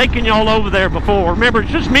 and I've taken y'all over there before, remember,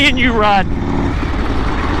 it's just me and you riding.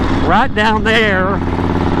 Right down there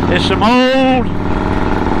is some old,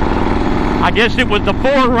 I guess it was the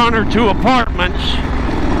forerunner to apartments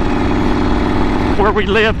where we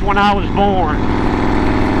lived when I was born.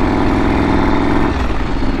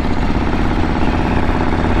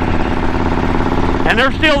 And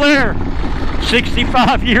they're still there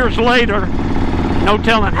 65 years later. No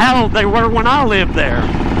telling how old they were when I lived there,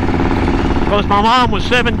 because my mom was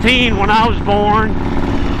 17 when I was born.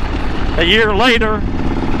 A year later,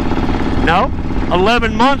 no,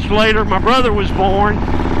 11 months later, my brother was born.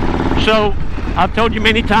 So I've told you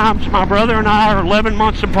many times, my brother and I are 11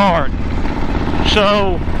 months apart.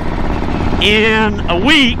 So in a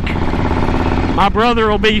week, my brother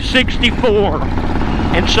will be 64.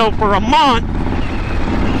 And so for a month,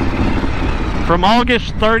 from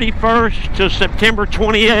August 31st to September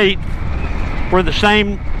 28th, we're the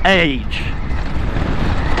same age.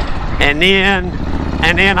 And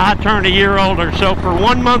then I turn a year older. So for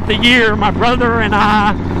 1 month a year, my brother and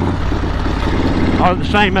I are the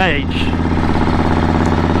same age.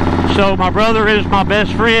 So my brother is my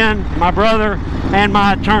best friend, my brother, and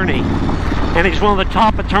my attorney. And he's one of the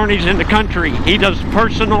top attorneys in the country. He does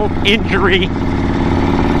personal injury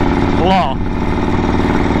law.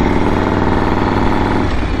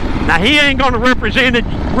 Now he ain't going to represent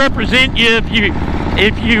you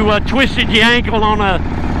if you twisted your ankle on a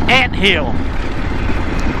anthill.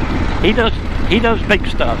 He does big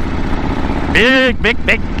stuff,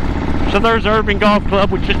 big. So there's Irving Golf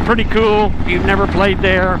Club, which is pretty cool. If you've never played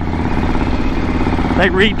there, they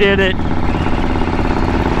redid it.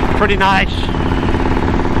 Pretty nice.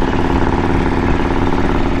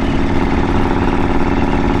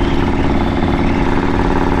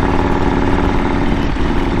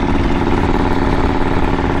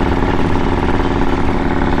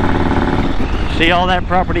 See all that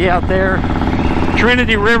property out there?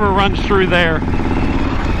 Trinity River runs through there.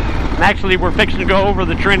 And actually, we're fixing to go over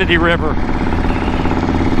the Trinity River.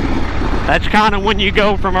 That's kind of when you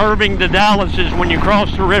go from Irving to Dallas, is when you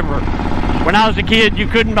cross the river. When I was a kid, you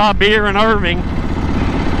couldn't buy beer in Irving.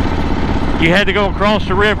 You had to go across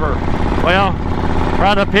the river. Well,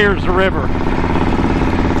 right up here is the river.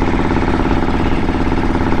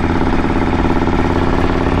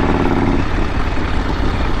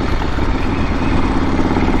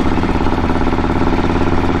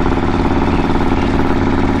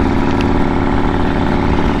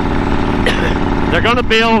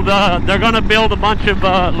 They're gonna build a bunch of,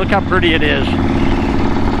 look how pretty it is.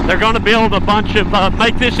 They're gonna build a bunch of,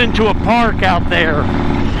 make this into a park out there.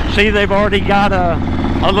 See, they've already got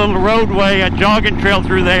a little roadway, a jogging trail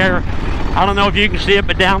through there. I don't know if you can see it,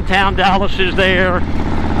 but downtown Dallas is there.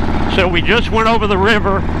 So we just went over the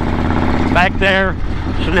river back there.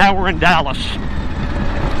 So now we're in Dallas.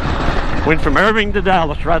 Went from Irving to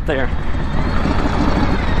Dallas right there.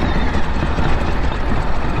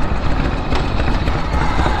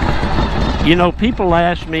 You know, people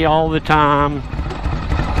ask me all the time,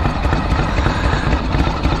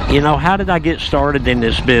 you know, how did I get started in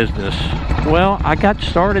this business? Well, I got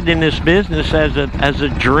started in this business as a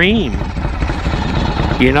dream.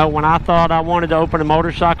 You know, when I thought I wanted to open a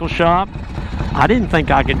motorcycle shop, I didn't think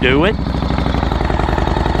I could do it.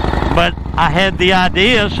 But I had the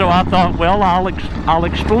idea, so I thought, well, I'll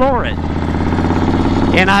explore it.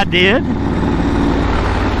 And I did.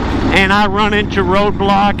 And I run into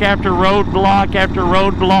roadblock after roadblock after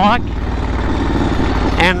roadblock.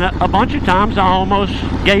 And a bunch of times I almost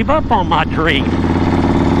gave up on my dream.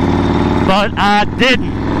 But I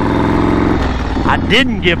didn't. I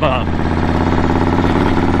didn't give up.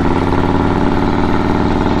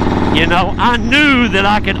 You know, I knew that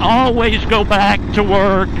I could always go back to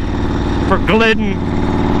work for Glidden,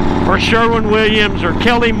 or Sherwin-Williams, or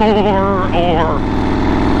Kelly Moore, or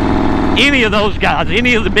any of those guys,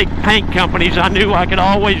 any of the big paint companies. I knew I could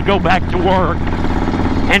always go back to work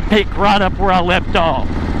and pick right up where I left off.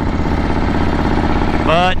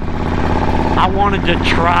 But I wanted to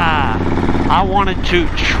try. I wanted to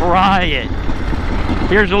try it.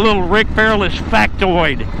 Here's a little Rick Fairless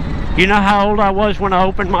factoid. You know how old I was when I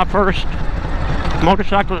opened my first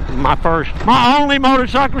motorcycle, my only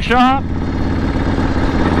motorcycle shop?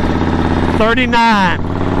 39.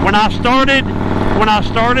 When I started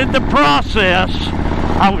the process,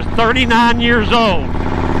 I was 39 years old.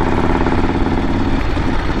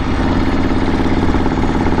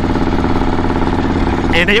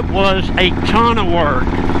 And it was a ton of work.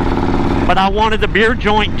 But I wanted a beer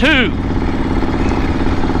joint too.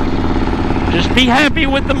 Just be happy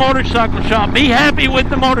with the motorcycle shop. Be happy with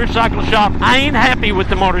the motorcycle shop. I ain't happy with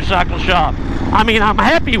the motorcycle shop. I mean, I'm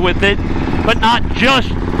happy with it, but not just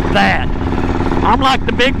that. I'm like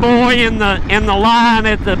the big boy in the line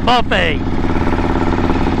at the buffet.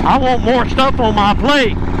 I want more stuff on my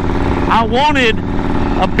plate. I wanted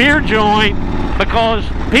a beer joint because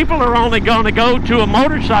people are only going to go to a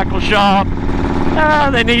motorcycle shop.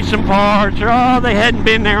 They need some parts, or they hadn't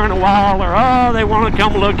been there in a while, or they want to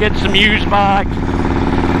come look at some used bikes.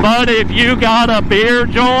 But if you got a beer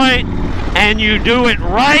joint and you do it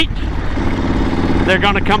right, they're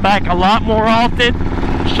going to come back a lot more often.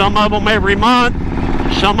 Some of them every month,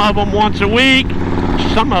 some of them once a week,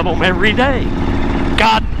 some of them every day.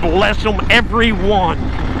 God bless them, everyone.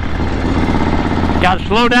 Got to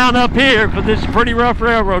slow down up here because this is pretty rough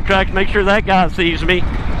railroad tracks. Make sure that guy sees me.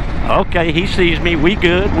 Okay, he sees me. We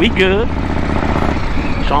good, we good.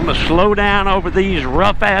 So I'm going to slow down over these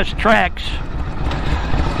rough-ass tracks.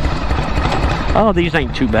 Oh, these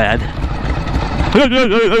ain't too bad.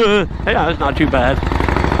 Yeah, it's not too bad.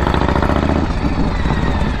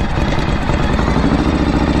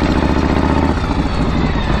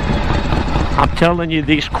 I'm telling you,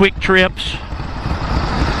 these quick trips,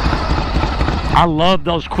 I love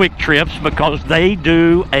those quick trips because they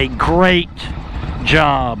do a great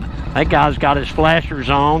job. That guy's got his flashers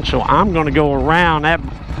on, so I'm going to go around that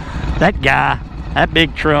guy, that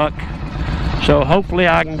big truck. So hopefully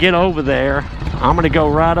I can get over there. I'm going to go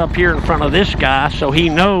right up here in front of this guy so he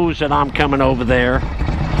knows that I'm coming over there,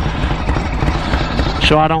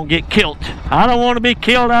 so I don't get killed. I don't want to be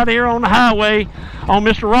killed out here on the highway on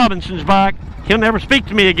Mr. Robinson's bike. He'll never speak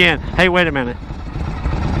to me again. Hey, wait a minute.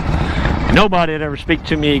 Nobody would ever speak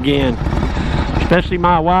to me again, especially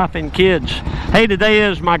my wife and kids. Hey, today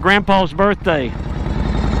is my grandpa's birthday.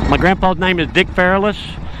 My grandpa's name is Dick Fairless,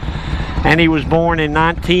 and he was born in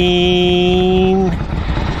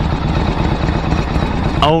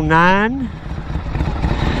 1909,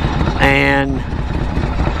 and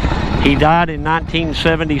he died in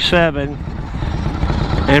 1977.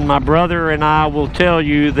 And my brother and I will tell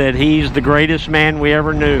you that he's the greatest man we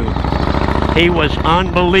ever knew. He was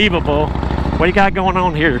unbelievable. What do you got going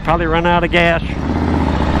on here? Probably run out of gas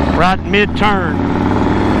right mid-turn.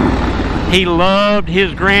 He loved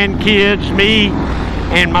his grandkids, me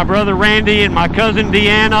and my brother Randy and my cousin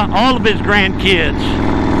Deanna, all of his grandkids.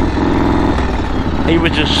 He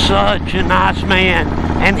was just such a nice man.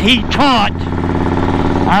 And he taught,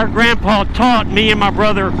 our grandpa taught me and my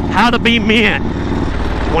brother how to be men.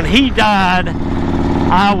 When he died,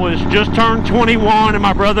 I was just turned 21 and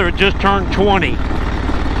my brother had just turned 20.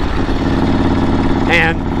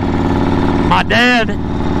 And my dad,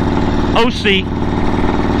 O.C.,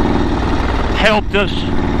 helped us,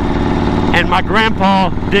 and my grandpa,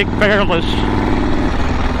 Dick Fairless,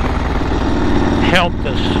 helped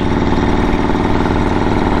us.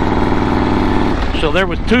 So there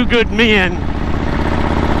was two good men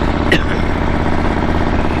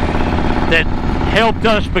that helped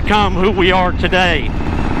us become who we are today.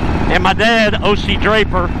 And my dad, O.C.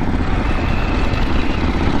 Draper,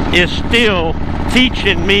 is still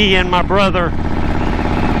teaching me and my brother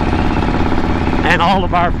and all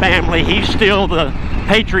of our family. He's still the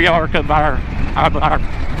patriarch of our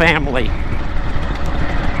family.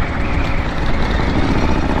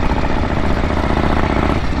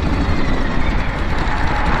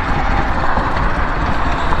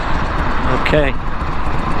 Okay.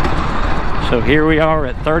 So here we are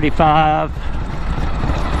at 35.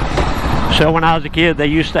 So when I was a kid, they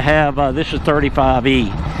used to have, this is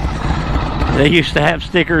 35E. They used to have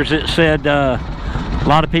stickers that said, a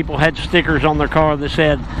lot of people had stickers on their car that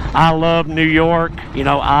said, I love New York, you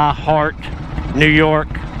know, I heart New York.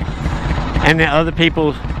 And the other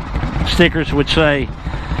people's stickers would say,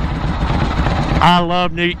 I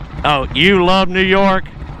love you love New York,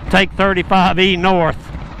 take 35E north.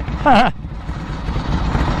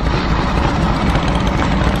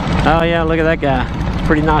 Oh yeah, look at that guy. It's a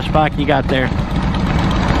pretty nice bike you got there.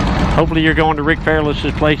 Hopefully you're going to Rick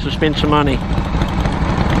Fairless's place to spend some money.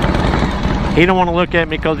 He don't want to look at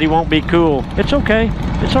me because he won't be cool. It's okay.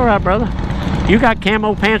 It's all right, brother. You got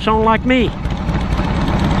camo pants on like me.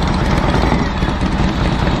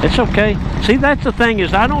 It's okay. See, that's the thing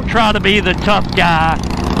is I don't try to be the tough guy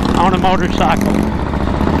on a motorcycle.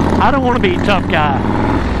 I don't want to be a tough guy.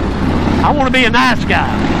 I want to be a nice guy.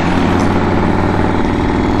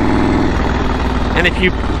 And if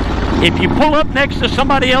you pull up next to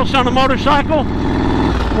somebody else on a motorcycle,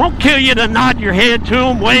 it won't kill you to nod your head to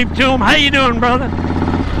them, wave to them. How you doing, brother?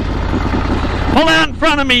 Pull out in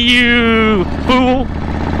front of me, you fool.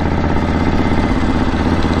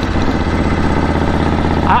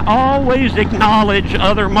 I always acknowledge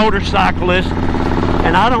other motorcyclists,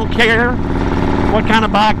 and I don't care what kind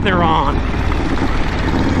of bike they're on.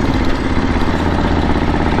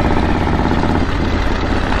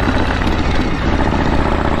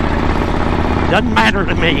 Doesn't matter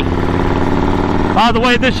to me. By the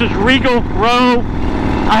way, this is Regal Road.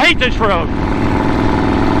 I hate this road.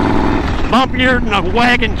 Bumpier than a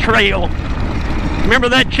wagon trail. Remember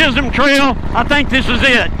that Chisholm Trail? I think this is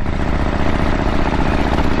it.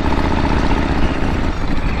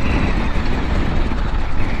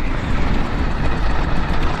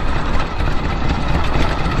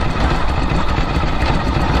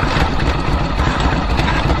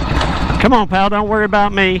 Come on, pal, don't worry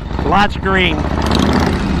about me. The light's green.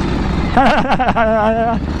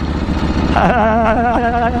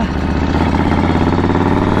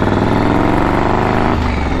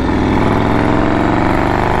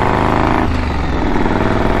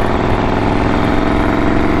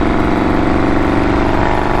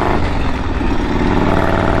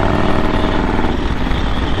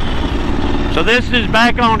 So this is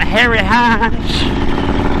back on Harry Hines.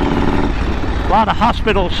 A lot of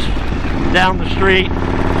hospitals down the street.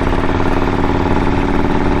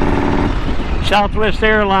 Southwest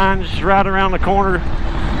Airlines is right around the corner.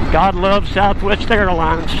 God loves Southwest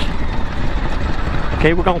Airlines.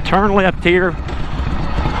 Okay, we're going to turn left here.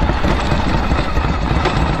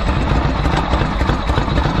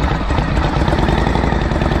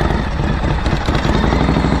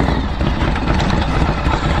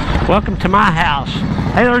 Welcome to my house.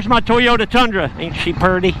 Hey, there's my Toyota Tundra. Ain't she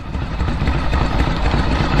pretty?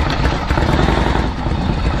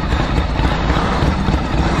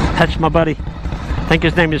 That's my buddy. I think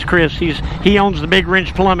his name is Chris. He owns the Big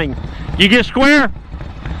Wrench Plumbing. You get square?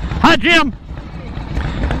 Hi, Jim.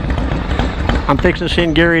 I'm fixing to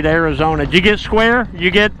send Gary to Arizona. Did you get square?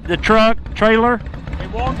 You get the truck, trailer? It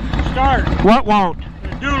won't start. What won't? The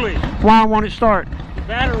dually. Why won't it start? The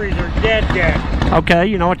batteries are dead. Okay,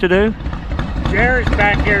 you know what to do? Jared's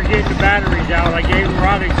back here getting the batteries out. I gave him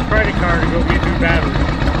Robbie's credit card to go get new batteries.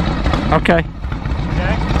 Okay.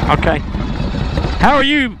 Okay? Okay. How are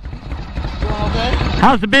you? Okay.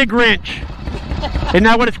 How's the Big Wrench? Isn't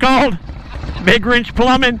that what it's called? Big Wrench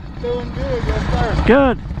Plumbing? Doing good, yes sir.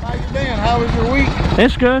 Good. How you been? How was your week?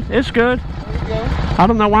 It's good. It's good. There you go. I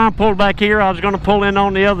don't know why I pulled back here. I was going to pull in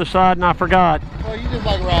on the other side and I forgot. Well, you just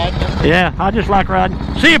like riding. Yeah, I just like riding.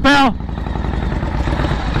 See you, pal.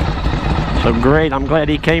 So great. I'm glad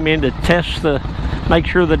he came in to test make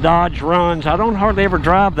sure the Dodge runs. I don't hardly ever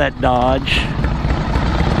drive that Dodge.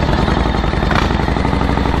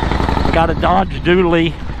 Got a Dodge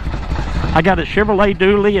dually. I got a Chevrolet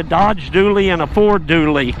dually, a Dodge dually, and a Ford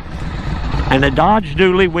dually. And the Dodge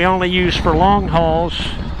dually we only use for long hauls.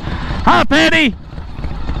 Hi, Patty!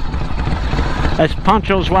 That's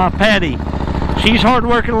Pancho's wife, Patty. She's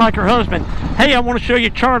hardworking like her husband. Hey, I want to show you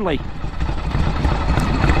Charlie.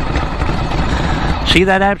 See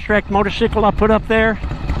that abstract motorcycle I put up there?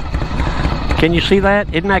 Can you see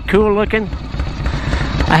that? Isn't that cool looking?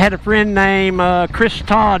 I had a friend named Chris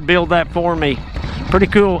Todd build that for me. Pretty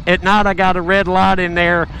cool. At night I got a red light in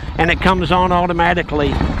there and it comes on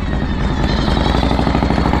automatically.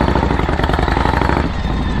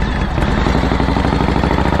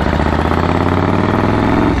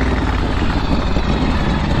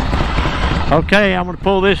 Okay, I'm going to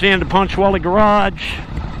pull this into Punchwally Garage.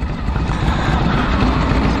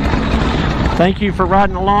 Thank you for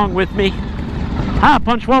riding along with me. Hi,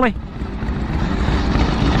 Punchwally.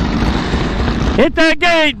 Hit that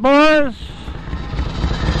gate, boys!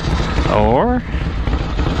 Or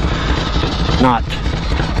not.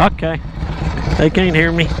 Okay. They can't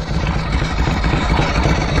hear me.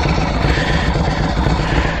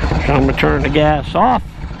 So I'm going to turn the gas off.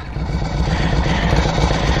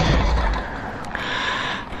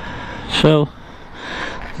 So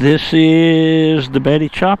this is the Betty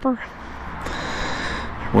Chopper.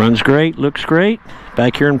 Runs great, looks great.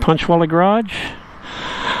 Back here in Punchwally Garage.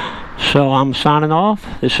 So I'm signing off.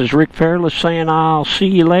 This is Rick Fairless saying I'll see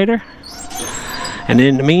you later. And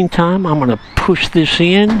in the meantime, I'm going to push this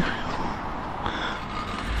in.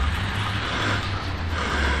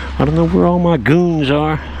 I don't know where all my goons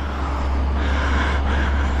are.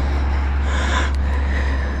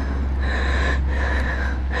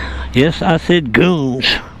 Yes, I said goons.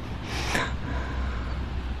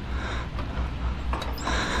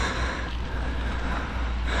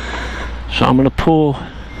 So I'm going to pull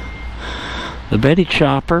the Betty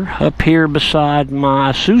chopper up here beside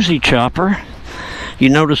my Susie chopper. You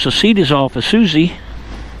notice the seat is off of Susie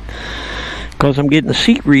because I'm getting the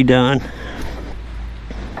seat redone.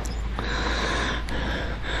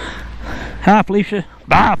 Hi, Felicia.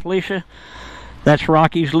 Bye, Felicia. That's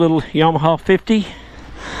Rocky's little Yamaha 50.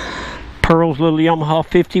 Pearl's little Yamaha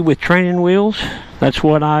 50 with training wheels. That's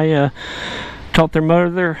what I taught their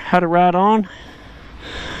mother how to ride on,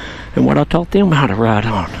 and what I taught them how to ride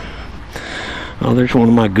on. Oh, there's one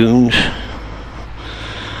of my goons.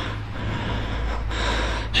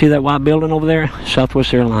 See that white building over there?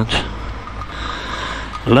 Southwest Airlines.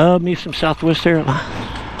 Love me some Southwest Airlines.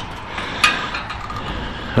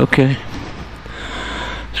 Okay.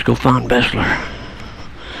 Let's go find Bessler.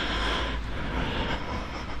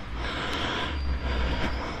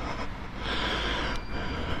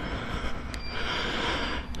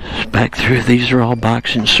 Back through. These are all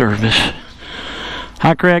bikes in service.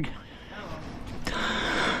 Hi, Craig.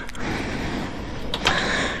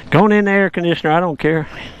 Going in the air conditioner, I don't care.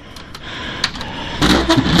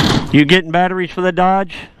 You getting batteries for the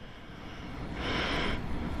Dodge?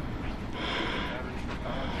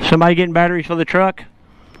 Somebody getting batteries for the truck?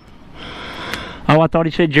 Oh, I thought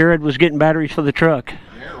he said Jared was getting batteries for the truck.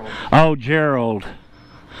 Gerald. Oh, Gerald.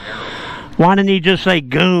 Why didn't he just say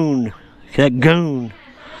goon? That goon.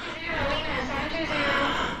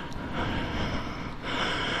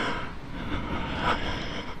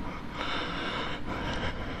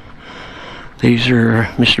 These are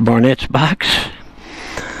Mr. Barnett's bikes.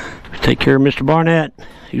 Take care of Mr. Barnett.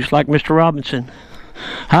 He's like Mr. Robinson.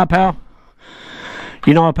 Hi, pal.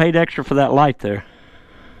 You know I paid extra for that light there.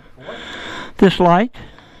 What? This light.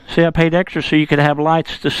 See, I paid extra so you could have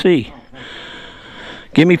lights to see.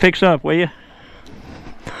 Get me fixed up, will you?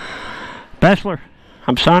 Bessler,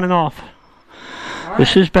 I'm signing off. Right.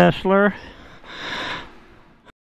 This is Bessler.